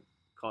they go to the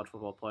college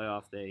football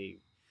playoff, they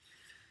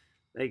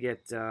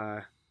get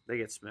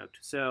smoked.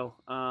 So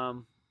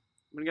I'm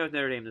going to go with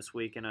Notre Dame this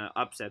week in an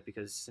upset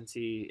because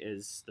Cincy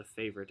is the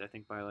favorite, I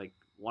think, by like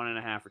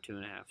 1.5 or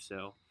 2.5.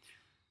 So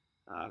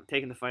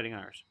taking the Fighting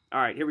Irish.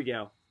 All right, here we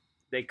go.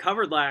 They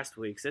covered last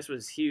week, so this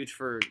was huge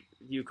for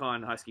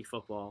UConn Husky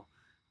football.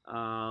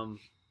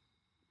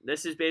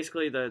 This is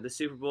basically the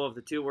Super Bowl of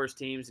the 2 worst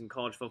teams in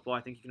college football. I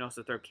think you can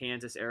also throw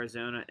Kansas,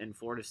 Arizona, and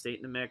Florida State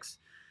in the mix.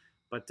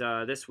 But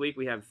this week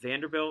we have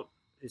Vanderbilt,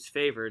 who's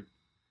favored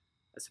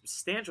a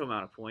substantial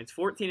amount of points,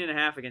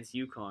 14.5 against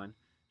UConn.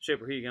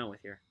 Shipper, who are you going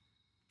with here?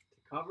 To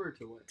cover or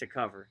to win? To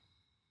cover.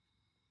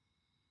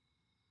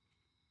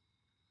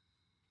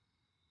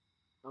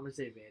 I'm going to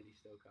say Vandy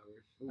still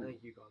covers. I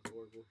think UConn's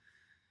horrible.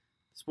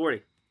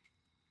 Sporty.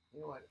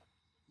 You know what?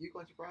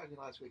 UConn surprised me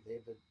last week.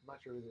 I'm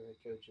not sure who their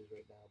head coach is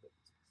right now, but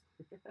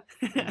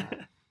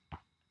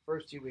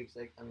first 2 weeks,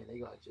 they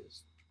got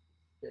just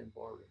been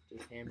bartered,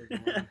 just hammered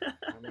down.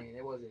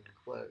 It wasn't even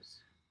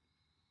close.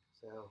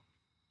 So,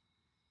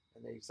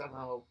 and they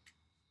somehow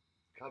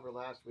covered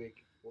last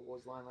week. What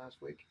was the line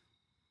last week?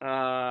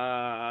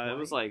 It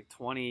was like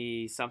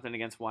 20 something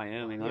against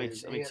Wyoming. Let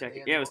me Yeah, check.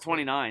 they Yeah, it was had-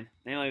 29.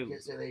 They only Yeah,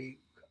 so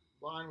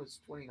line was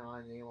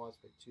 29, and they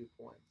lost by 2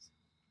 points.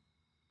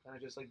 Kind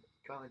of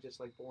just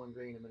like Bowling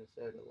Green in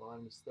Minnesota. The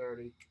line was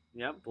 30.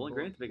 Yep, Bowling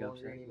Green's a big Bowling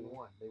upset. Green even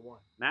won. They won.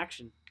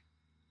 Action.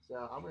 So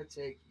I'm going to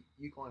take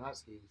Yukon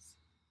Huskies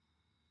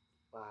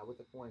with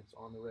the points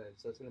on the road.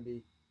 So it's going to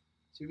be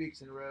 2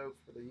 weeks in a row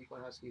for the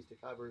Yukon Huskies to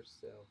cover.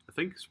 So I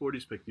think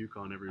Sporty's picked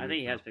UConn every week. I think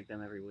he now. has picked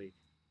them every week.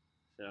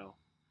 So,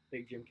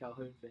 Big Jim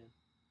Calhoun fan.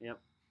 yep.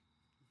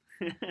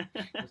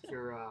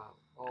 Mr.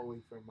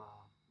 Ollie from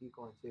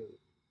Yukon too.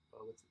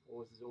 What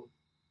was his old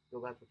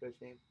basketball coach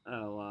name?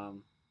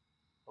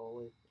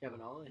 Ollie.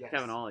 Kevin Ollie. Yes.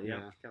 Kevin Ollie. Yep.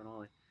 Yeah. Kevin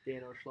Ollie.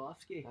 Dan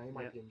Orschlovsky. He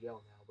might Yep. be in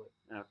jail now, but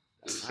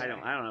I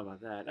don't know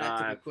about that. That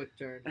took a quick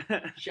turn.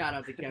 Shout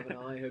out to Kevin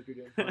Ollie. Hope you're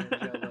doing fine in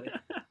jail, buddy.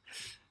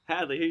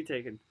 Hadley, who you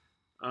taking?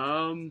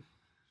 I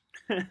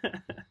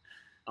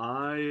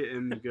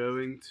am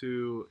going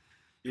to,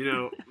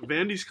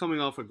 Vandy's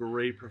coming off a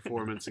great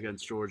performance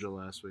against Georgia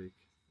last week.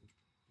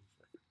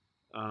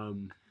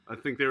 I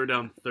think they were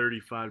down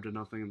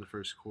 35-0 in the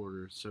first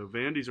quarter. So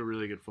Vandy's a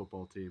really good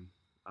football team.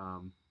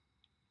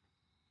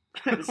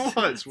 What,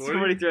 Sporty?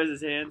 Sporty throws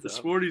his hands up.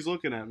 Sporty's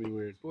looking at me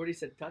weird. Sporty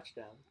said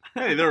touchdown.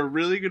 Hey, they're a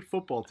really good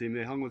football team.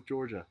 They hung with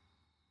Georgia.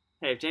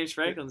 Hey, if James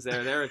Franklin's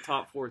there, they're a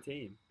top 4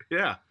 team.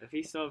 Yeah, If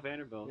he's still at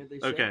Vanderbilt. What'd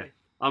they Okay. say?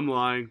 I'm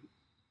lying,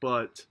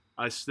 but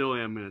I still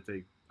am going to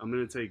take. I'm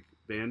going to take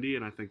Vandy,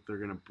 and I think they're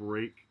going to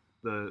break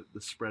the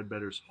spread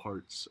bettors'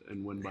 hearts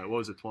and win by, what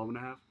was it,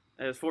 12.5?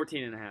 It was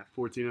 14.5.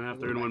 14.5. They're Win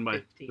going to win by by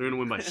 15. they're going to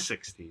win by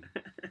 16.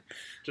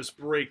 Just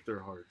break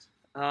their hearts.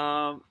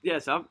 Yeah,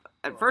 so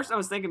at first I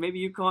was thinking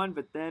maybe UConn,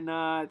 but then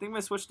I think I'm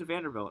going to switch to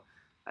Vanderbilt.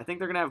 I think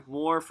they're going to have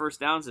more first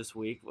downs this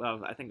week.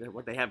 Well, I think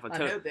what they had I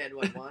hope they had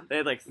one. they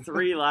had like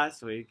 3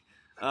 last week.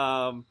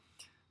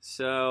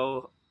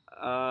 So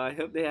I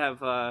hope they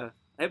have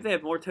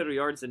more total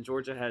yards than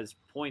Georgia has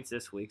points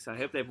this week. So I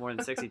hope they have more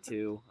than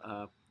 62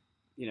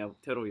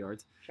 total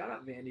yards. Shout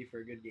out Vandy for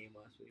a good game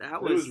last week. That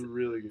It was was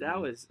really good. that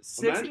game. was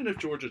 60. Imagine if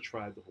Georgia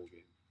tried the whole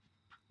game.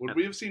 Would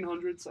we have seen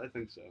hundreds? I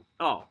think so.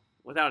 Oh,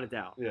 without a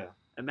doubt. Yeah.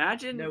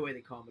 Imagine No way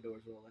the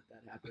Commodores will let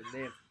that happen.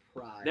 They have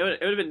pride. it would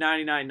have been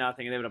 99-0,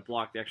 and they would have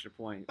blocked the extra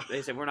point.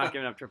 They said we're not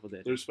giving up triple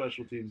digits. Their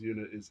special teams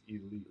unit is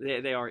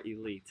elite. They are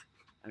elite.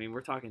 I mean,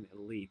 we're talking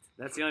elite.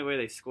 That's the only way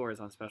they score is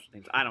on special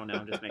teams. I don't know.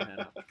 I'm just making that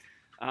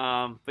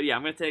up. But yeah,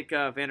 I'm going to take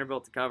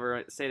Vanderbilt to cover.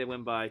 I say they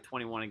win by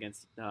 21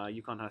 against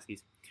UConn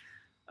Huskies.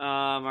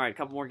 All right, a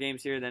couple more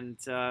games here, then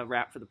it's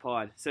wrap for the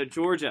pod. So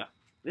Georgia,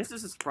 this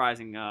is a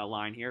surprising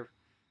line here.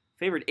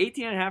 Favored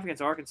 18.5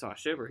 against Arkansas.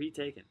 Shober, who you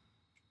taking?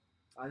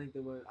 I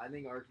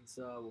think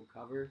Arkansas will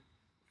cover.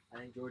 I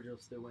think Georgia will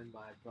still win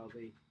by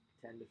probably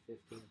 10 to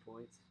 15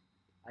 points.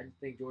 I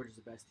think Georgia's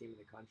the best team in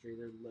the country.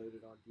 They're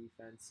loaded on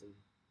defense, and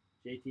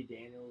JT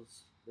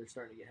Daniels, they're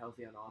starting to get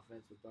healthy on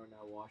offense with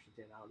Darnell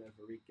Washington. I don't know if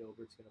Arik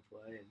Gilbert's going to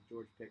play, and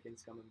George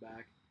Pickens coming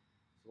back.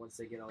 So once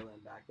they get all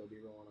them back, they'll be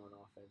rolling on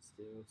offense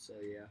too. So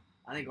yeah,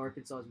 I think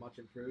Arkansas is much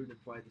improved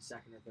and probably the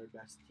second or third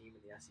best team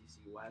in the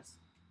SEC West.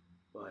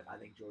 But I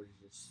think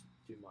Georgia's just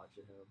too much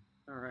at home.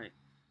 All right.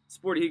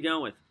 Sporty, who you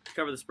going with?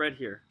 Cover the spread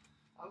here.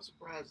 I was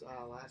surprised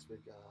last week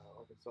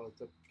Arkansas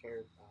took care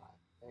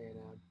of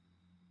A&M.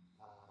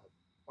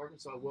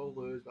 Arkansas will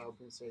lose, but I was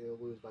going to say they'll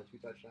lose by 2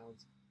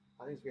 touchdowns.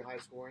 I think it's going to be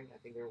high scoring. I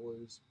think they'll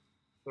lose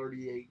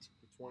 38-24.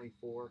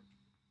 So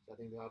I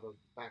think they'll have a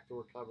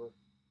backdoor cover.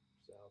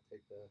 So I'll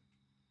take the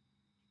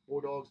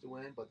Bulldogs to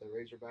win, but the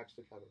Razorbacks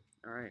to cover.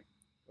 All right.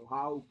 Go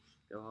Hogs.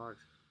 Go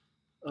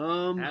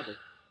Hogs. Hadley.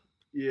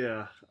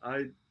 Yeah,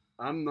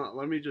 I'm not.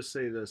 Let me just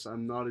say this: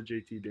 I'm not a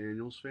JT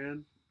Daniels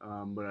fan,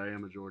 but I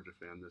am a Georgia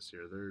fan this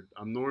year.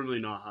 I'm normally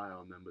not high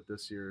on them, but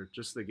this year,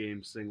 just the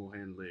game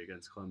single-handedly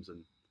against Clemson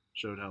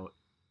showed how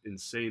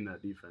insane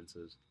that defense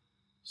is.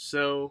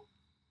 So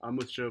I'm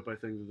with Shope. I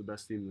think they're the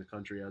best team in the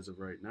country as of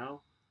right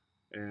now,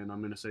 and I'm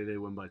going to say they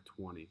win by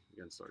 20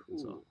 against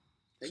Arkansas. Ooh.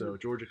 So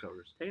Georgia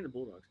covers. Taking the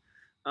Bulldogs.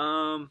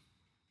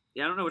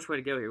 Yeah, I don't know which way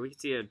to go here. We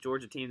could see a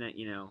Georgia team that,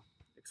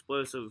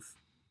 explosive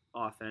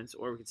offense,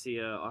 or we could see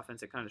an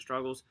offense that kind of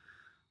struggles.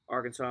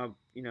 Arkansas,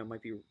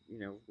 might be,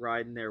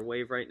 riding their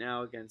wave right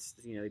now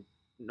against, they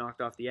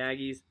knocked off the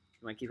Aggies.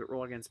 They might keep it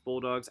rolling against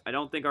Bulldogs. I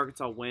don't think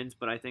Arkansas wins,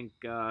 but I think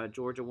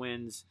Georgia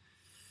wins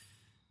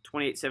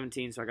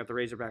 28-17, so I got the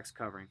Razorbacks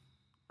covering.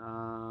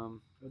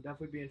 It'll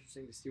definitely be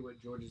interesting to see what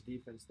Georgia's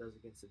defense does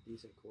against a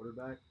decent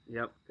quarterback.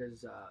 Yep.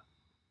 Because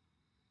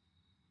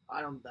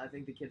I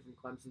think the kid from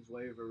Clemson's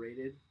way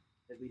overrated.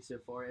 At least so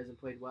far, he hasn't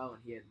played well,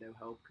 and he had no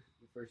help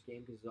the first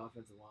game because his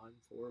offensive line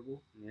is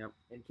horrible. Yep.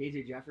 And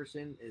KJ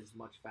Jefferson is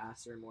much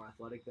faster and more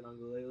athletic than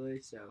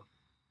Uiagalelei, so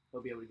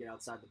he'll be able to get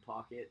outside the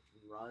pocket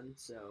and run.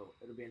 So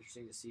it'll be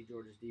interesting to see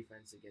Georgia's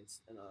defense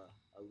against an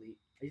elite.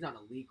 He's not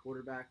an elite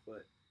quarterback,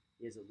 but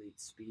he has elite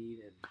speed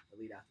and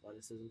elite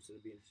athleticism. So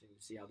it'll be interesting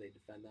to see how they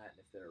defend that and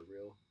if they're a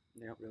real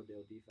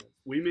deal defense.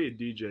 We made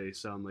DJ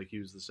sound like he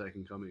was the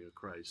second coming of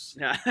Christ.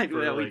 Yeah, for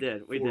we like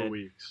did. We 4 did.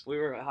 weeks. We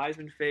were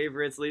Heisman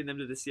favorites, leading them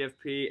to the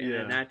CFP, and Yeah.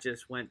 then that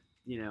just went,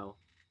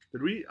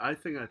 Did we? I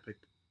think I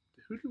picked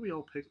Who did we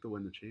all pick to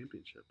win the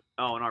championship?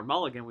 Oh, in our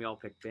mulligan, we all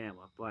picked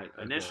Bama, but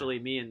Okay. initially,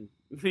 me and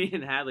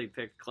Hadley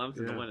picked Clemson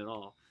to Yeah. win it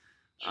all.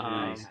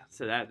 Jeez.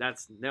 So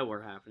that's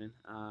nowhere happening.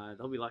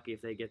 They'll be lucky if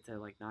they get to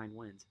like 9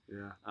 wins.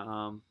 Yeah.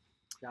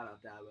 Shout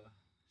out Dabo.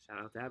 Shout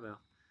out Dabo.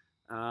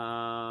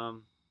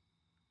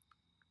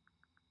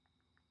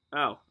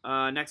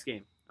 Next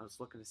game. I was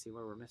looking to see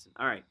where we're missing.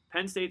 All right,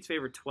 Penn State's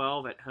favored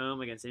 12 at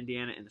home against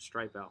Indiana in the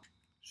stripe out.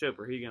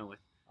 Chopper, who you going with?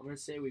 I'm gonna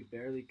say we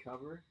barely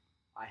cover.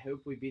 I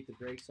hope we beat the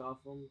brakes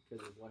off them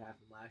because of what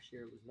happened last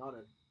year. It was not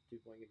a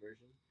 2-point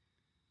conversion,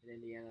 and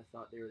Indiana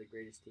thought they were the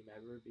greatest team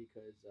ever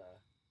because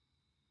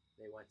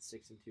they went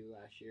 6-2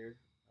 last year.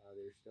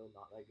 They're still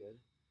not that good.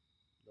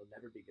 They'll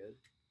never be good.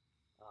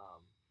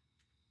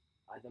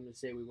 I'm gonna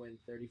say we win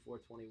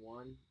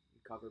 34-21,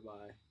 and cover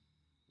by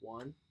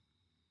 1,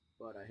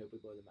 but I hope we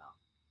blow them out.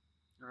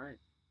 All right,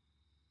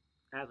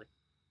 Hadley.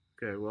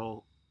 Okay,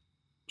 well,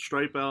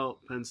 stripe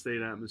out Penn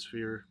State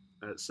atmosphere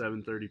at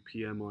 7:30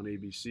 p.m. on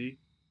ABC.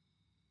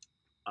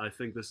 I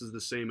think this is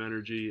the same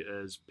energy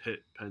as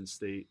Pitt Penn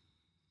State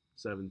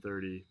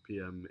 7:30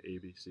 p.m.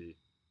 ABC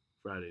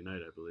Friday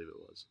night, I believe it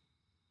was.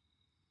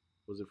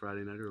 Was it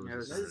Friday night or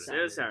was it Saturday?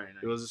 It was Saturday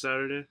night. It was a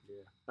Saturday?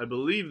 Yeah. I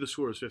believe the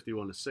score was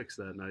 51-6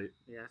 that night.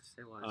 Yes,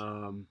 it was.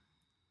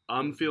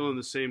 I'm feeling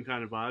the same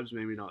kind of vibes,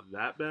 maybe not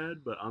that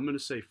bad, but I'm going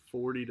to say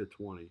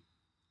 40-20.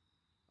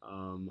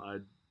 I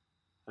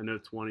know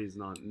 20 is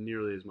not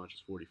nearly as much as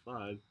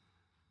 45,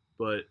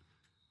 but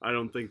I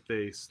don't think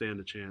they stand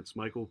a chance.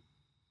 I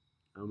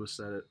almost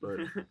said it, but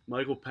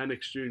Michael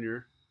Penix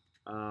Jr.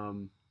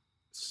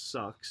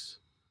 Sucks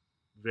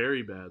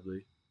very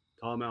badly.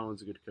 Tom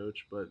Allen's a good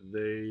coach, but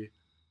they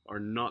are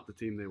not the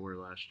team they were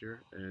last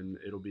year, and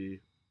it'll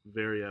be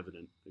very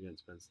evident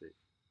against Penn State.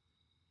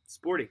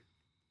 Sporty.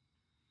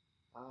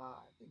 I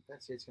think Penn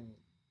State's going to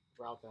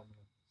rout them in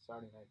a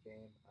Saturday night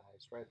game.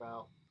 Stripe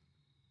out.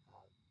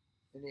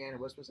 Indiana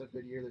was supposed to have a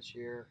good year this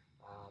year.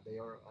 They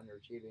are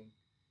underachieving.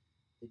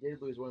 They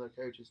did lose one of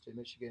their coaches to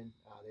Michigan.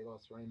 They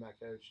lost the running back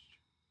coach,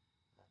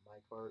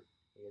 Mike Hart.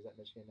 He is at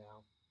Michigan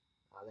now.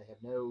 They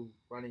have no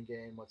running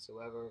game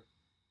whatsoever.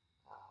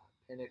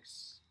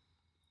 Penix,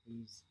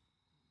 he's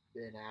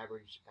been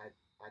average at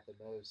the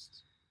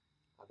most.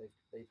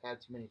 They've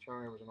had too many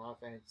turnovers on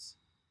offense.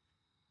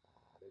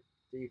 Their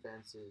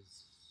defense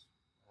is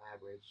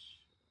average,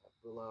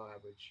 below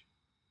average.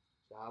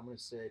 So I'm going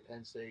to say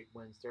Penn State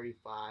wins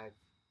 35.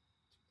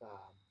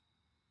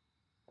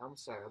 I'm going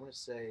to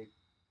say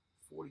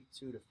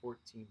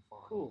 42-14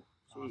 final. Cool.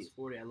 Oh, Jeez,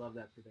 40. I love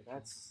that prediction.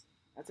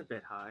 that's a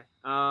bit high.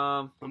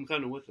 I'm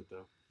kind of with it,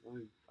 though.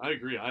 I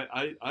agree.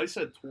 I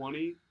said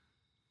 20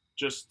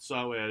 just so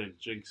that way I didn't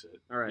jinx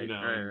it. All right, You know,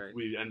 all right, and right.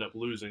 we end up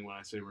losing when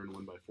I say we're going to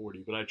win by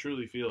 40, but I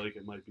truly feel like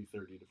it might be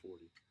 30-40.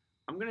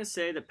 I'm gonna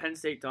say that Penn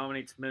State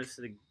dominates most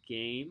of the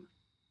game.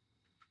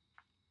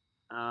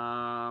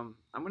 I'm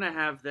gonna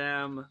have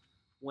them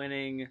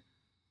winning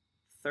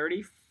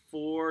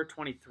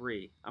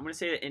 34-23. I'm gonna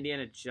say that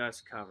Indiana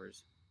just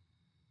covers.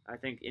 I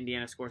think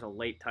Indiana scores a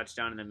late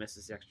touchdown and then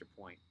misses the extra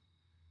point.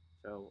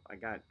 So I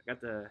got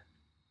the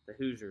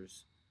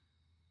Hoosiers.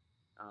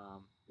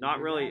 Not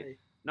really,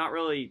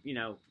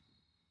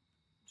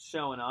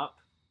 showing up,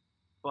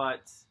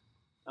 but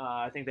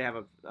I think they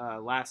have a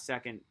last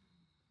second,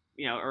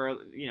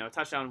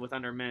 touchdown with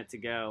under a minute to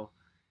go,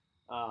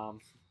 to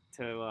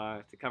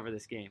cover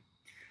this game.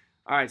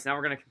 All right, so now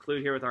we're going to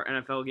conclude here with our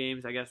NFL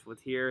games. I guess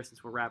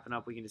since we're wrapping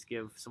up, we can just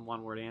give some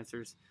one-word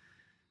answers.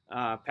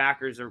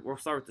 We'll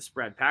start with the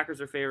spread. Packers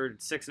are favored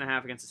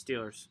 6.5 against the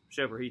Steelers.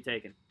 Shober, who are you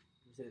taking?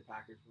 I'm going to say the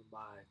Packers win by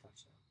a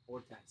touchdown.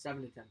 Or 10.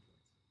 7 to 10 points.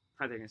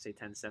 I think I'm going to say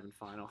 10-7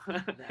 final.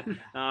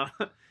 Nah.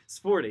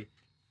 Sporty.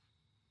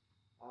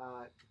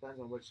 Depends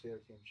on which the other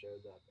team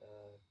shows up.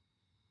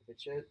 If it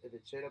showed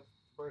up the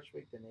first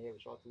week, then they have a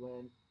shot to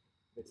win.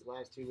 If it's the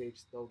last 2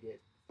 weeks, they'll get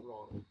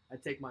throttled. I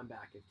take mine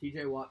back. If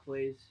TJ Watt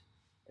plays,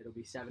 it'll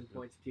be 7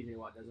 points. If TJ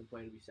Watt doesn't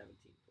play, it'll be 17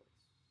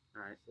 points.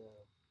 All right. So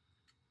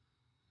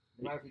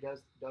no matter if he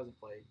doesn't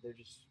play, they're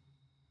just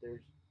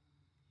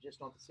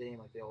not the same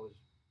like they always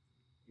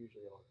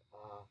usually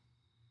are.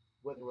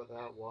 With or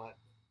without Watt,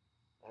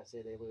 I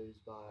say they lose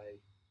by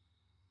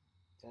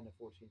 10 to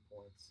 14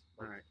 points.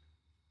 All right.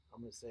 I'm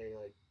going to say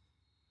like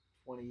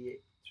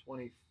 28,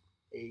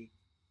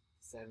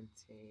 17,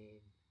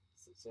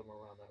 somewhere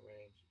around that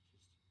range.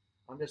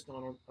 I'm just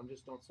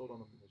not sold on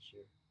them this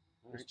year.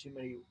 All There's right.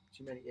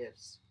 too many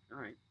ifs, All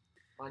right.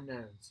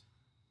 unknowns.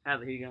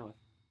 Hadley, who you going with?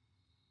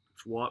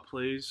 If Watt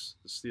plays,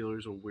 the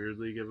Steelers will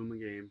weirdly give him a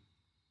game.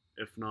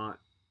 If not,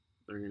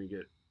 they're going to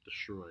get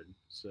destroyed.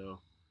 So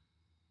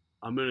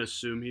I'm going to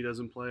assume he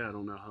doesn't play. I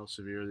don't know how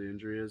severe the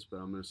injury is, but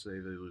I'm going to say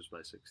they lose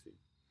by 16.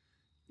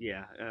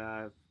 Yeah,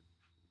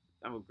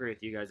 I would agree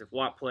with you guys. If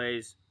Watt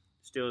plays,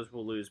 Steelers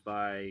will lose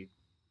by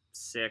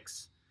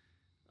 6.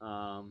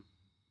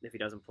 If he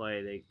doesn't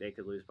play, they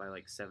could lose by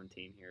like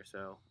 17 here.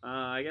 So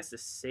I guess the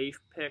safe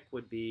pick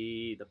would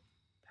be the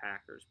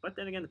Packers. But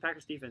then again, the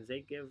Packers defense, they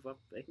can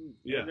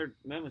Yeah. there are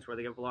moments where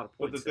they give up a lot of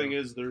But points. the thing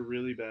is, they're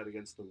really bad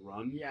against the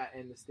run. Yeah,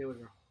 and the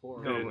Steelers are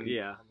horrible.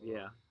 yeah, on the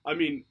yeah. run. I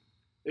mean,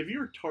 if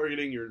you're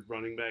targeting your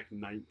running back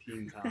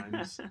 19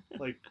 times,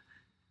 like,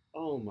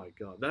 oh my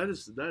god, that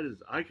is.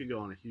 I could go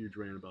on a huge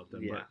rant about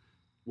them. Yeah. But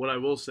what I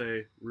will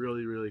say,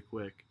 really, really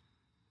quick,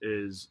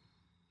 is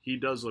he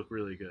does look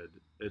really good.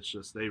 It's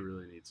just they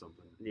really need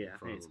something. Yeah,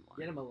 from needs him.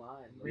 Get him a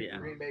line. Yeah.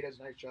 Green Bay does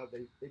a nice job. They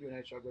do a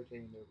nice job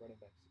rotating their running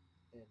backs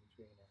in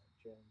between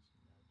Jones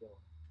and Dillon.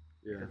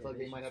 Yeah. I feel like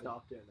they might have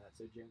stop doing that.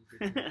 So Jones.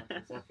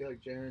 So I feel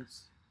like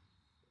Jones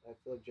will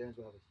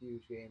have a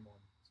huge game on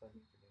Sunday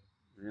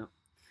afternoon.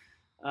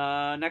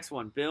 Yeah. Next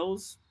one,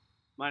 Bills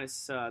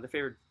minus the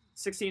favorite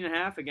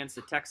 16.5 against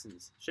the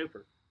Texans.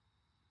 Super.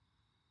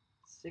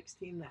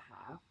 16.5.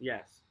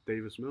 Yes.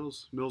 Davis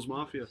Mills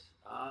Mafia.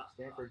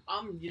 Stanford.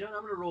 I'm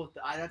gonna roll with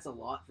that's a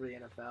lot for the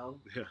NFL.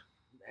 Yeah.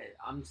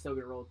 I'm still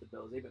gonna roll with the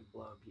Bills. They've been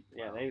blowing people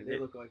Yeah, out. they They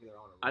look like they're on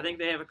a roll. I think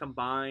they have a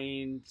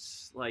combined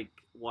like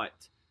what?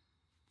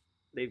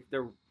 They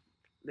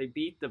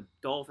beat the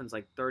Dolphins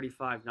like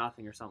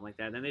 35-0 or something like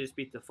that. And then they just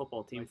beat the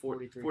football team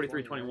Like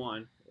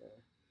 43-21. Yeah.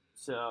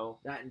 So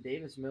That and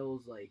Davis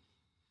Mills, like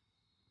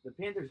the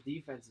Panthers'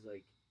 defense is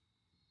like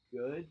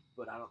good,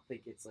 but I don't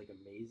think it's like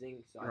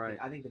amazing. So Right.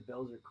 I think the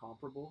Bills are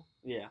comparable,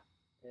 yeah.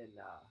 and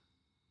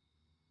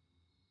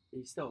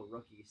he's still a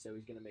rookie, so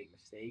he's gonna make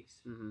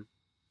mistakes. Mm-hmm.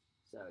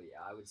 So yeah,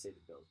 I would say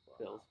the Bills. blow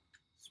him Bills.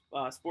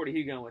 out. Sporty, who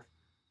you going with?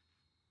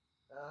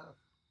 I'm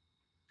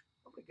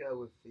gonna go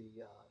with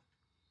the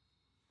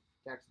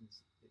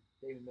Texans.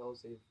 David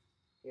Mills,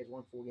 he has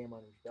one full game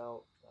under his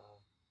belt.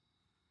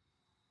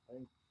 I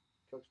think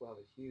Cooks will have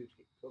a huge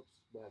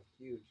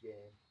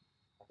game.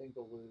 I think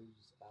they'll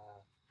lose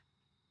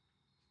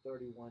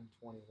 31-21.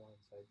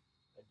 So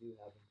I do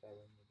have them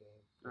covering the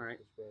game. All right.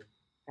 The spread.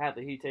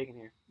 Hadley, who you taking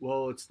here?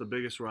 Well, it's the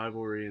biggest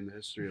rivalry in the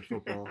history of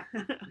football.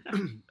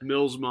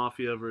 Mills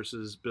Mafia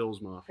versus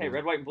Bills Mafia. Hey,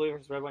 red, white, and blue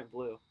versus red, white, and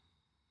blue.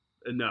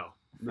 No,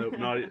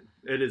 not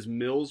it is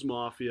Mills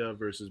Mafia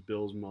versus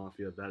Bills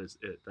Mafia. That is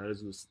it. That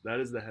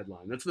is the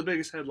headline. That's the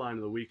biggest headline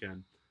of the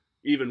weekend,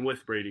 even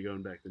with Brady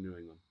going back to New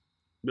England.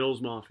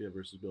 Mills Mafia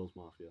versus Bills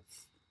Mafia.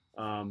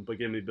 But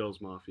give me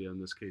Bills Mafia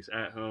in this case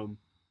at home.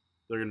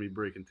 They're gonna be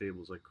breaking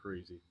tables like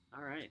crazy.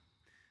 All right.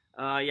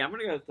 Yeah, I'm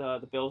gonna go with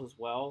the Bills as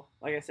well.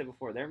 Like I said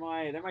before, they're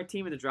my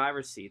team in the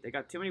driver's seat. They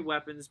got too many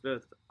weapons,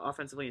 both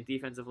offensively and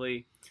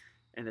defensively,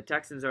 and the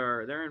Texans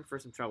they're in for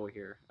some trouble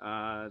here.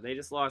 They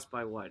just lost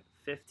by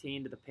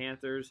 15 to the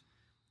Panthers,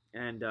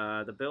 and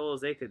the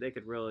Bills they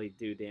could really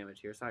do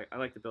damage here. So I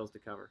like the Bills to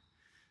cover.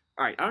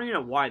 All right, I don't even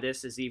know why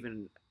this is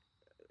even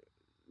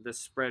the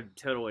spread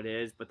total it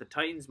is, but the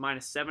Titans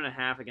minus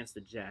 7.5 against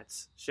the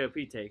Jets. Show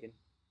P taken.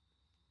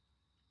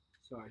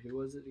 Sorry, who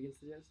was it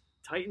against the Jets?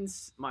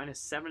 Titans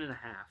minus 7.5.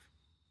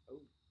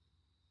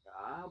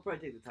 I'll probably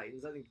take the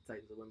Titans. I think the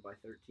Titans will win by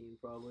 13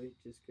 probably,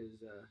 just because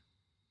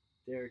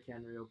Derrick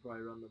Henry will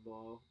probably run the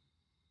ball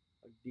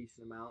a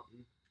decent amount.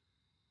 And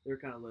they're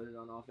kind of loaded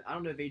on offense. I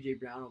don't know if A.J.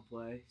 Brown will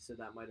play, so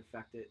that might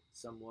affect it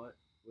somewhat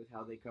with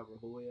how they cover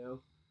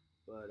Julio.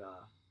 But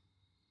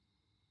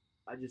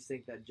I just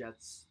think that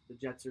the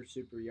Jets are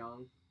super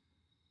young,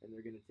 and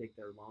they're going to take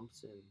their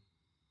lumps, and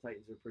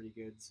Titans are pretty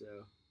good. So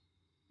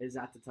is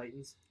that the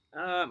Titans?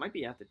 It might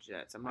be at the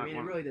Jets. I'm not. I mean,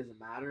 it really doesn't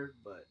matter,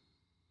 but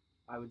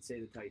I would say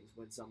the Titans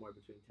win somewhere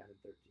between 10 and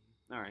 13.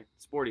 All right,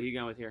 Sporty, who you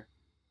going with here?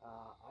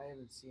 I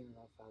haven't seen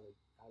enough out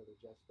of the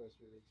Jets first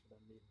 3 weeks for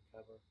them to even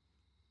cover.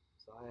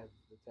 So I have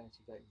the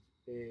Tennessee Titans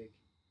big,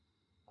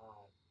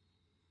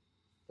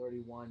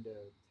 31-10.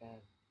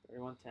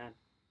 31-10.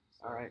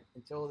 So All right.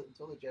 Until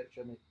the Jets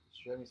show me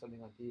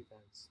something on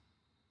defense,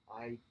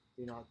 I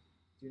do not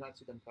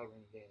see them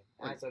covering the game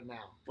as of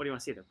now. What do you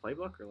want to see? Their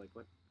playbook or like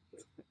what?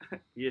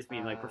 You just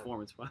mean like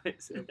performance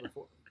wise?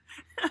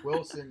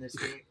 Wilson this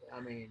game, I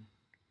mean,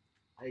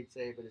 I'd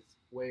say, but it's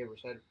way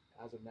overset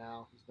as of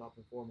now. He's not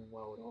performing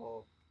well at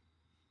all.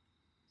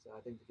 So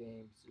I think the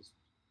game's just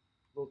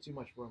a little too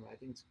much for him. I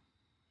think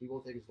he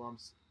will take his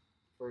lumps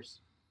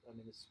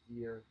this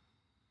year.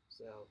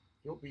 So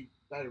he'll be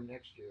better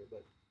next year,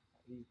 but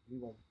he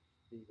won't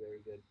be very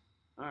good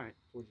All right.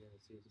 towards the end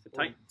of the season. So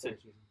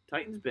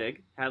Titans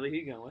big. Hadley, who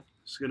you going with?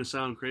 It's gonna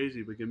sound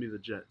crazy, but give me the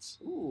Jets.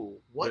 Ooh.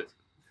 What?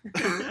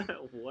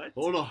 What?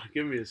 Hold on,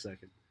 give me a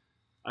second.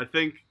 I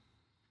think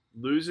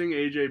losing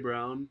A.J.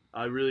 Brown,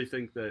 I really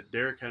think that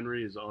Derrick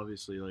Henry is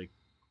obviously like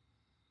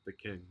the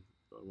king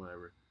or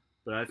whatever.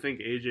 But I think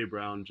A.J.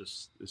 Brown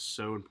just is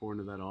so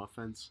important to that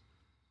offense.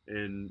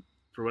 And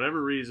for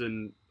whatever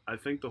reason, I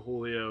think the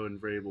Julio and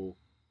Vrabel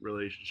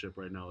relationship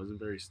right now isn't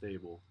very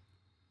stable.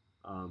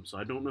 So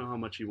I don't know how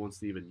much he wants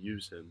to even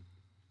use him.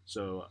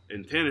 So,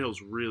 and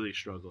Tannehill's really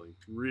struggling.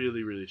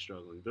 Really, really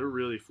struggling. They're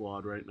really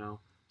flawed right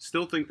now.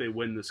 Still think they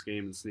win this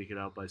game and sneak it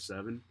out by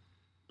 7.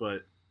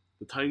 But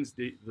the Titans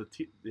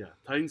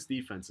Titans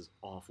defense is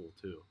awful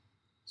too.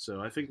 So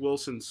I think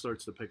Wilson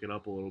starts to pick it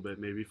up a little bit.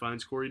 Maybe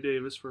finds Corey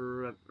Davis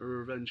for a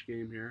revenge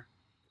game here.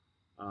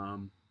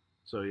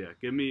 So yeah,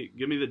 give me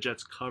the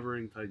Jets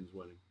covering, Titans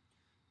winning.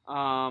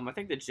 I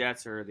think the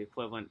Jets are the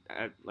equivalent,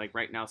 like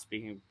right now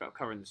speaking about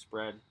covering the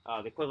spread,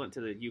 the equivalent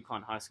to the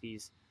UConn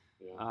Huskies.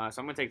 Yeah.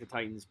 So I'm going to take the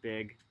Titans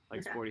big,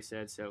 like Sporty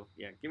said. So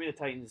yeah, give me the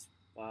Titans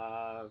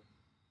by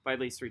at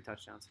least 3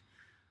 touchdowns.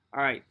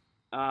 All right.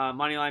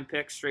 Money line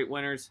picks, straight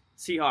winners.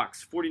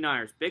 Seahawks,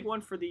 49ers. Big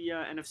one for the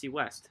NFC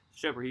West.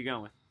 Shoper, who you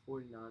going with?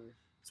 49ers.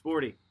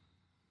 Sporty.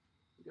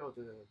 Go with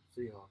the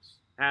Seahawks.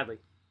 Hadley.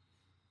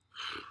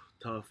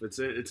 Tough.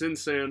 It's in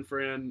San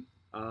Fran.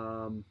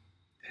 Dang,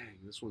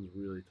 this one's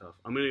really tough.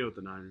 I'm gonna go with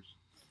the Niners.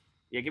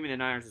 Yeah, give me the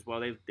Niners as well.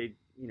 They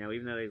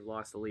even though they've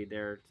lost the lead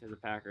there to the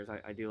Packers,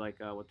 I do like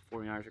what the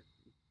 49ers are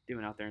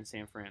doing out there in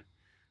San Fran.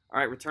 All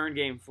right, return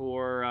game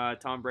for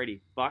Tom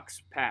Brady.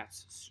 Bucks,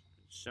 Pats.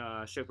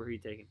 Shoper, who are you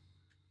taking?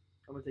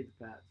 I'm going to take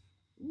the Pats.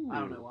 I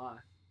don't know why.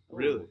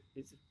 Really?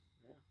 Yeah.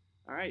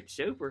 All right,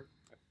 Shoper.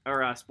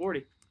 Or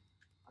Sporty.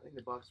 I think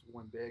the Bucks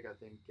will win big. I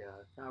think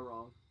Not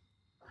wrong.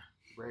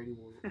 Brady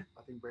will.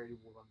 I think Brady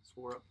will run the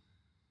score up.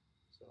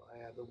 So I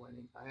have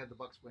the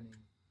Bucks winning,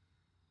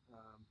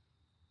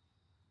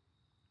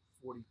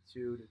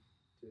 42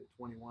 to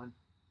 21.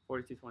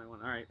 42-21. All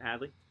right,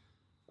 Hadley.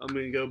 I'm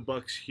gonna go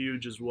Bucks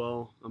huge as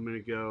well.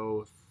 We'll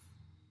go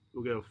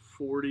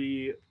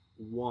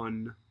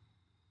 41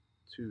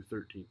 to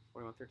 13.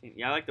 41-13.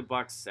 Yeah, I like the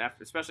Bucks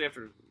especially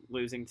after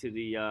losing to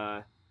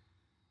the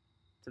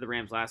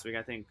Rams last week.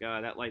 I think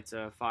that lights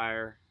a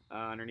fire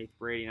underneath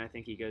Brady, and I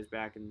think he goes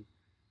back and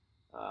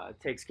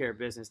takes care of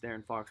business there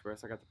in Foxborough.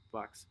 So I got the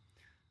Bucks.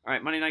 All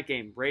right, Monday night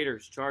game: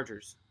 Raiders,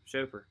 Chargers.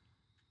 Shoper.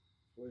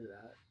 Where's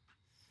that?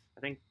 I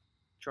think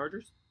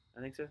Chargers. I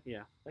think so.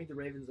 Yeah. I think the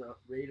Raiders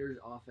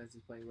offense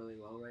is playing really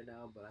well right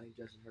now, but I think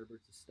Justin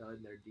Herbert's a stud,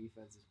 and their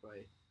defense is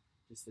probably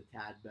just a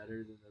tad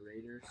better than the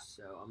Raiders.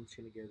 So I'm just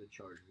gonna go the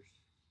Chargers.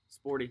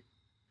 Sporty.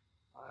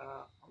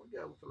 I'm gonna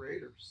go with the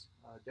Raiders.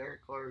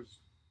 Derek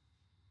Carr's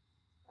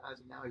as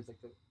of now, he's like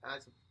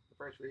as of the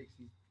first 3 weeks,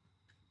 he's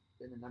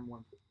been the number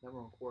one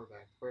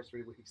quarterback. First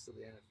 3 weeks of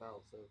the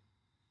NFL. So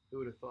who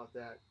would have thought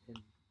that? And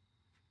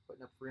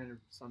putting up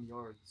 300 some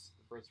yards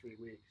the first 3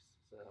 weeks.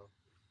 So.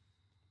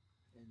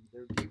 And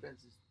their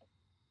defense is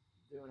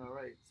doing all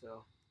right,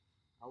 so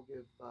I'll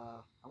give.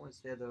 I want to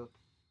say the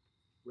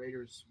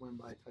Raiders win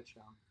by a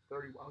touchdown.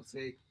 I would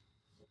say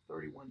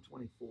 31-24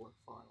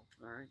 final.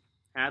 All right,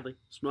 Hadley.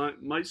 This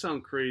might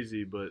sound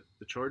crazy, but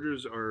the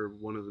Chargers are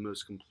one of the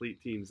most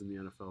complete teams in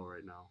the NFL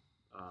right now.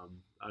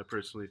 I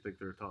personally think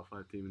they're a top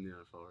 5 team in the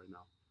NFL right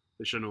now.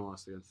 They shouldn't have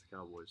lost against the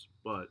Cowboys,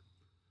 but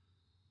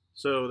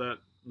so that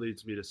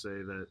leads me to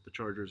say that the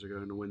Chargers are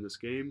going to win this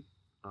game.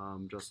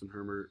 Justin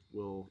Herbert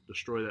will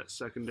destroy that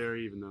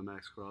secondary, even though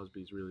Max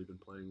Crosby's really been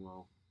playing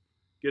well.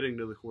 Getting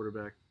to the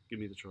quarterback, give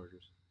me the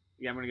Chargers.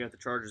 Yeah, I'm going to go with the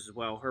Chargers as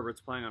well. Herbert's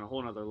playing on a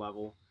whole other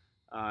level.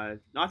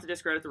 Not to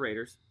discredit the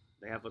Raiders.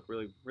 They have looked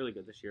really, really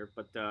good this year.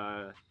 But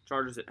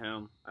Chargers at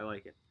home, I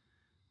like it.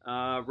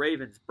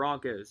 Ravens,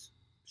 Broncos,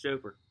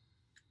 Shoper.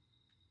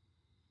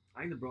 I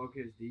think the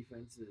Broncos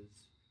defense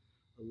is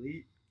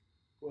elite,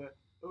 but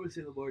I would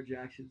say Lamar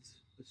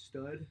Jackson's a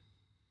stud.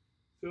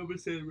 So I'm going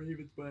to say the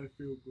Ravens by a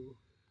field goal.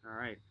 All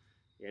right.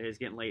 Yeah, it is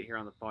getting late here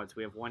on the pod, so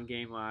we have one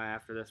game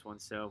after this one.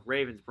 So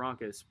Ravens,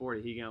 Broncos,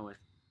 Sporty, who you going with?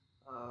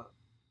 I'm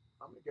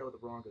going to go with the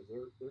Broncos.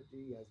 Their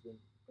D has been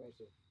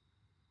impressive.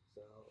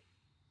 So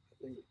I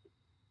think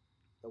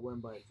they'll win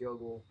by a field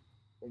goal.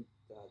 I think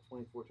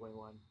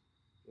 24-21.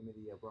 Give me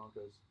the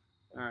Broncos.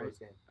 All right. Close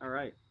game. All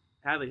right.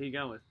 Hadley, who you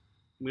going with?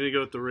 I'm going to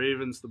go with the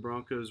Ravens. The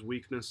Broncos'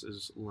 weakness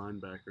is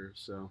linebacker,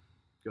 so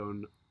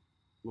going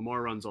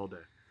Lamar runs all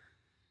day.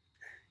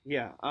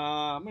 Yeah,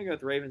 I'm going to go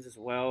with the Ravens as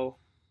well.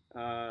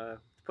 To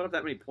put up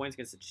that many points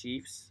against the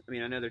Chiefs, I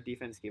mean, I know their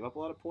defense gave up a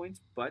lot of points,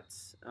 but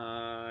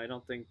I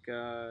don't think,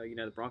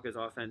 the Broncos'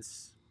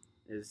 offense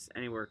is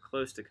anywhere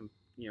close to,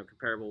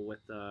 comparable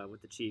with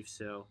the Chiefs.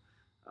 So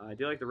I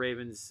do like the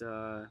Ravens.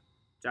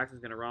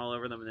 Jackson's going to run all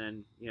over them, and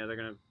then, they're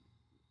going to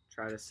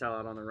try to sell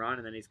out on the run,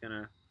 and then he's going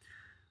to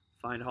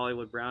find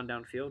Hollywood Brown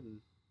downfield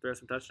and throw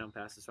some touchdown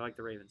passes. So I like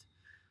the Ravens.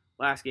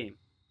 Last game,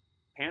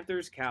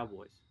 Panthers,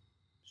 Cowboys.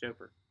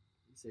 Shoper.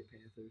 You say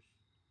Panthers.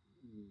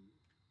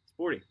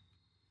 Sporty.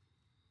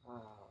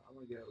 I'm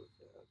going to go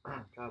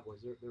with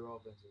Cowboys. Their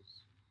offense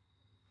is,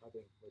 I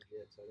think,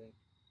 legit. So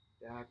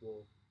I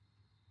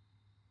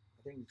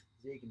think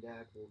Zeke and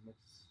Dak will mix,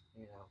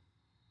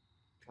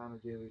 counter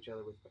do each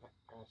other with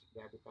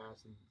Dak will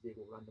pass and Zeke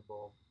will run the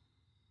ball.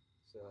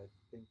 So I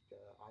think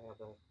I have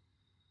the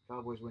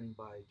Cowboys winning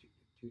by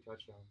two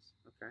touchdowns.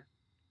 Okay.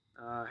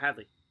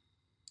 Hadley.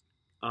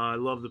 I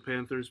love the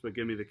Panthers, but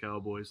give me the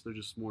Cowboys. They're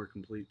just a more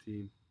complete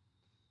team.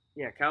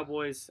 Yeah,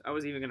 Cowboys. I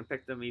was even going to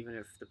pick them even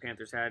if the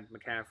Panthers had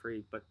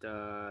McCaffrey, but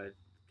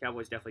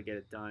Cowboys definitely get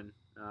it done.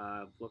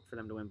 Look for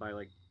them to win by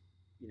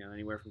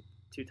anywhere from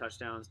 2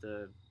 touchdowns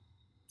to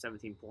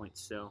 17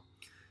 points. So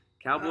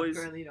Cowboys.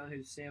 Apparently you don't know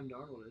who Sam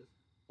Darnold is.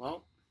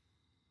 Well,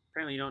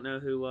 apparently you don't know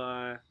who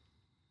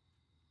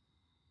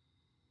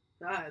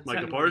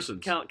Micah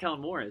Parsons.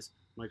 Kellen Moore is.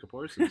 Micah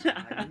Parsons.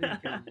 I know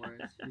Kellen Moore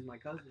is. He's my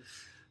cousin.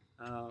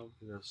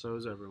 So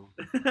is everyone.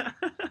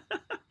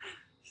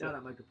 Shout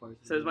out Micah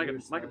Parsons. So is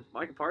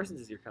Micah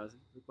Parsons is your cousin.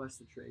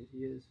 Request a trade.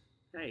 He is.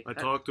 Hey, I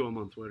talked to him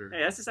on Twitter.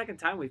 Hey, that's the second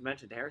time we've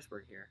mentioned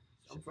Harrisburg here.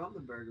 I'm from the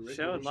Berg originally.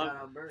 Showing love. Shout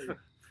out Berg.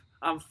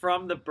 I'm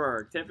from the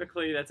Berg.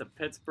 Typically, that's a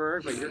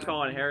Pittsburgh, but you're Yeah,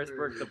 calling from the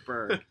Harrisburg the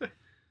Berg. Berg.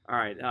 All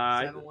right.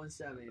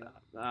 717. Jeez.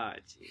 All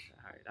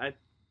right.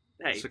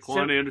 Hey.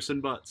 Saquon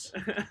Anderson Butts.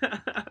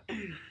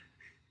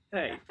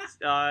 Hey.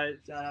 Shout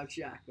out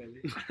Shaq,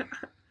 baby.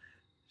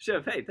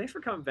 Shiv, hey, thanks for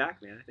coming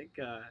back, man. I think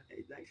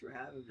Hey, thanks for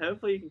having me.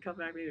 hopefully you can come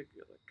back maybe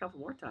a couple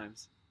more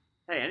times.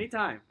 Hey,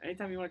 anytime.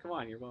 Anytime you want to come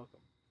on, you're welcome.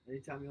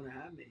 Anytime you want to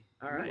have me.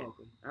 All you're right.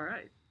 welcome. All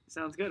right.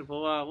 Sounds good.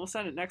 We'll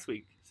send it next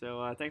week.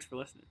 So thanks for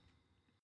listening.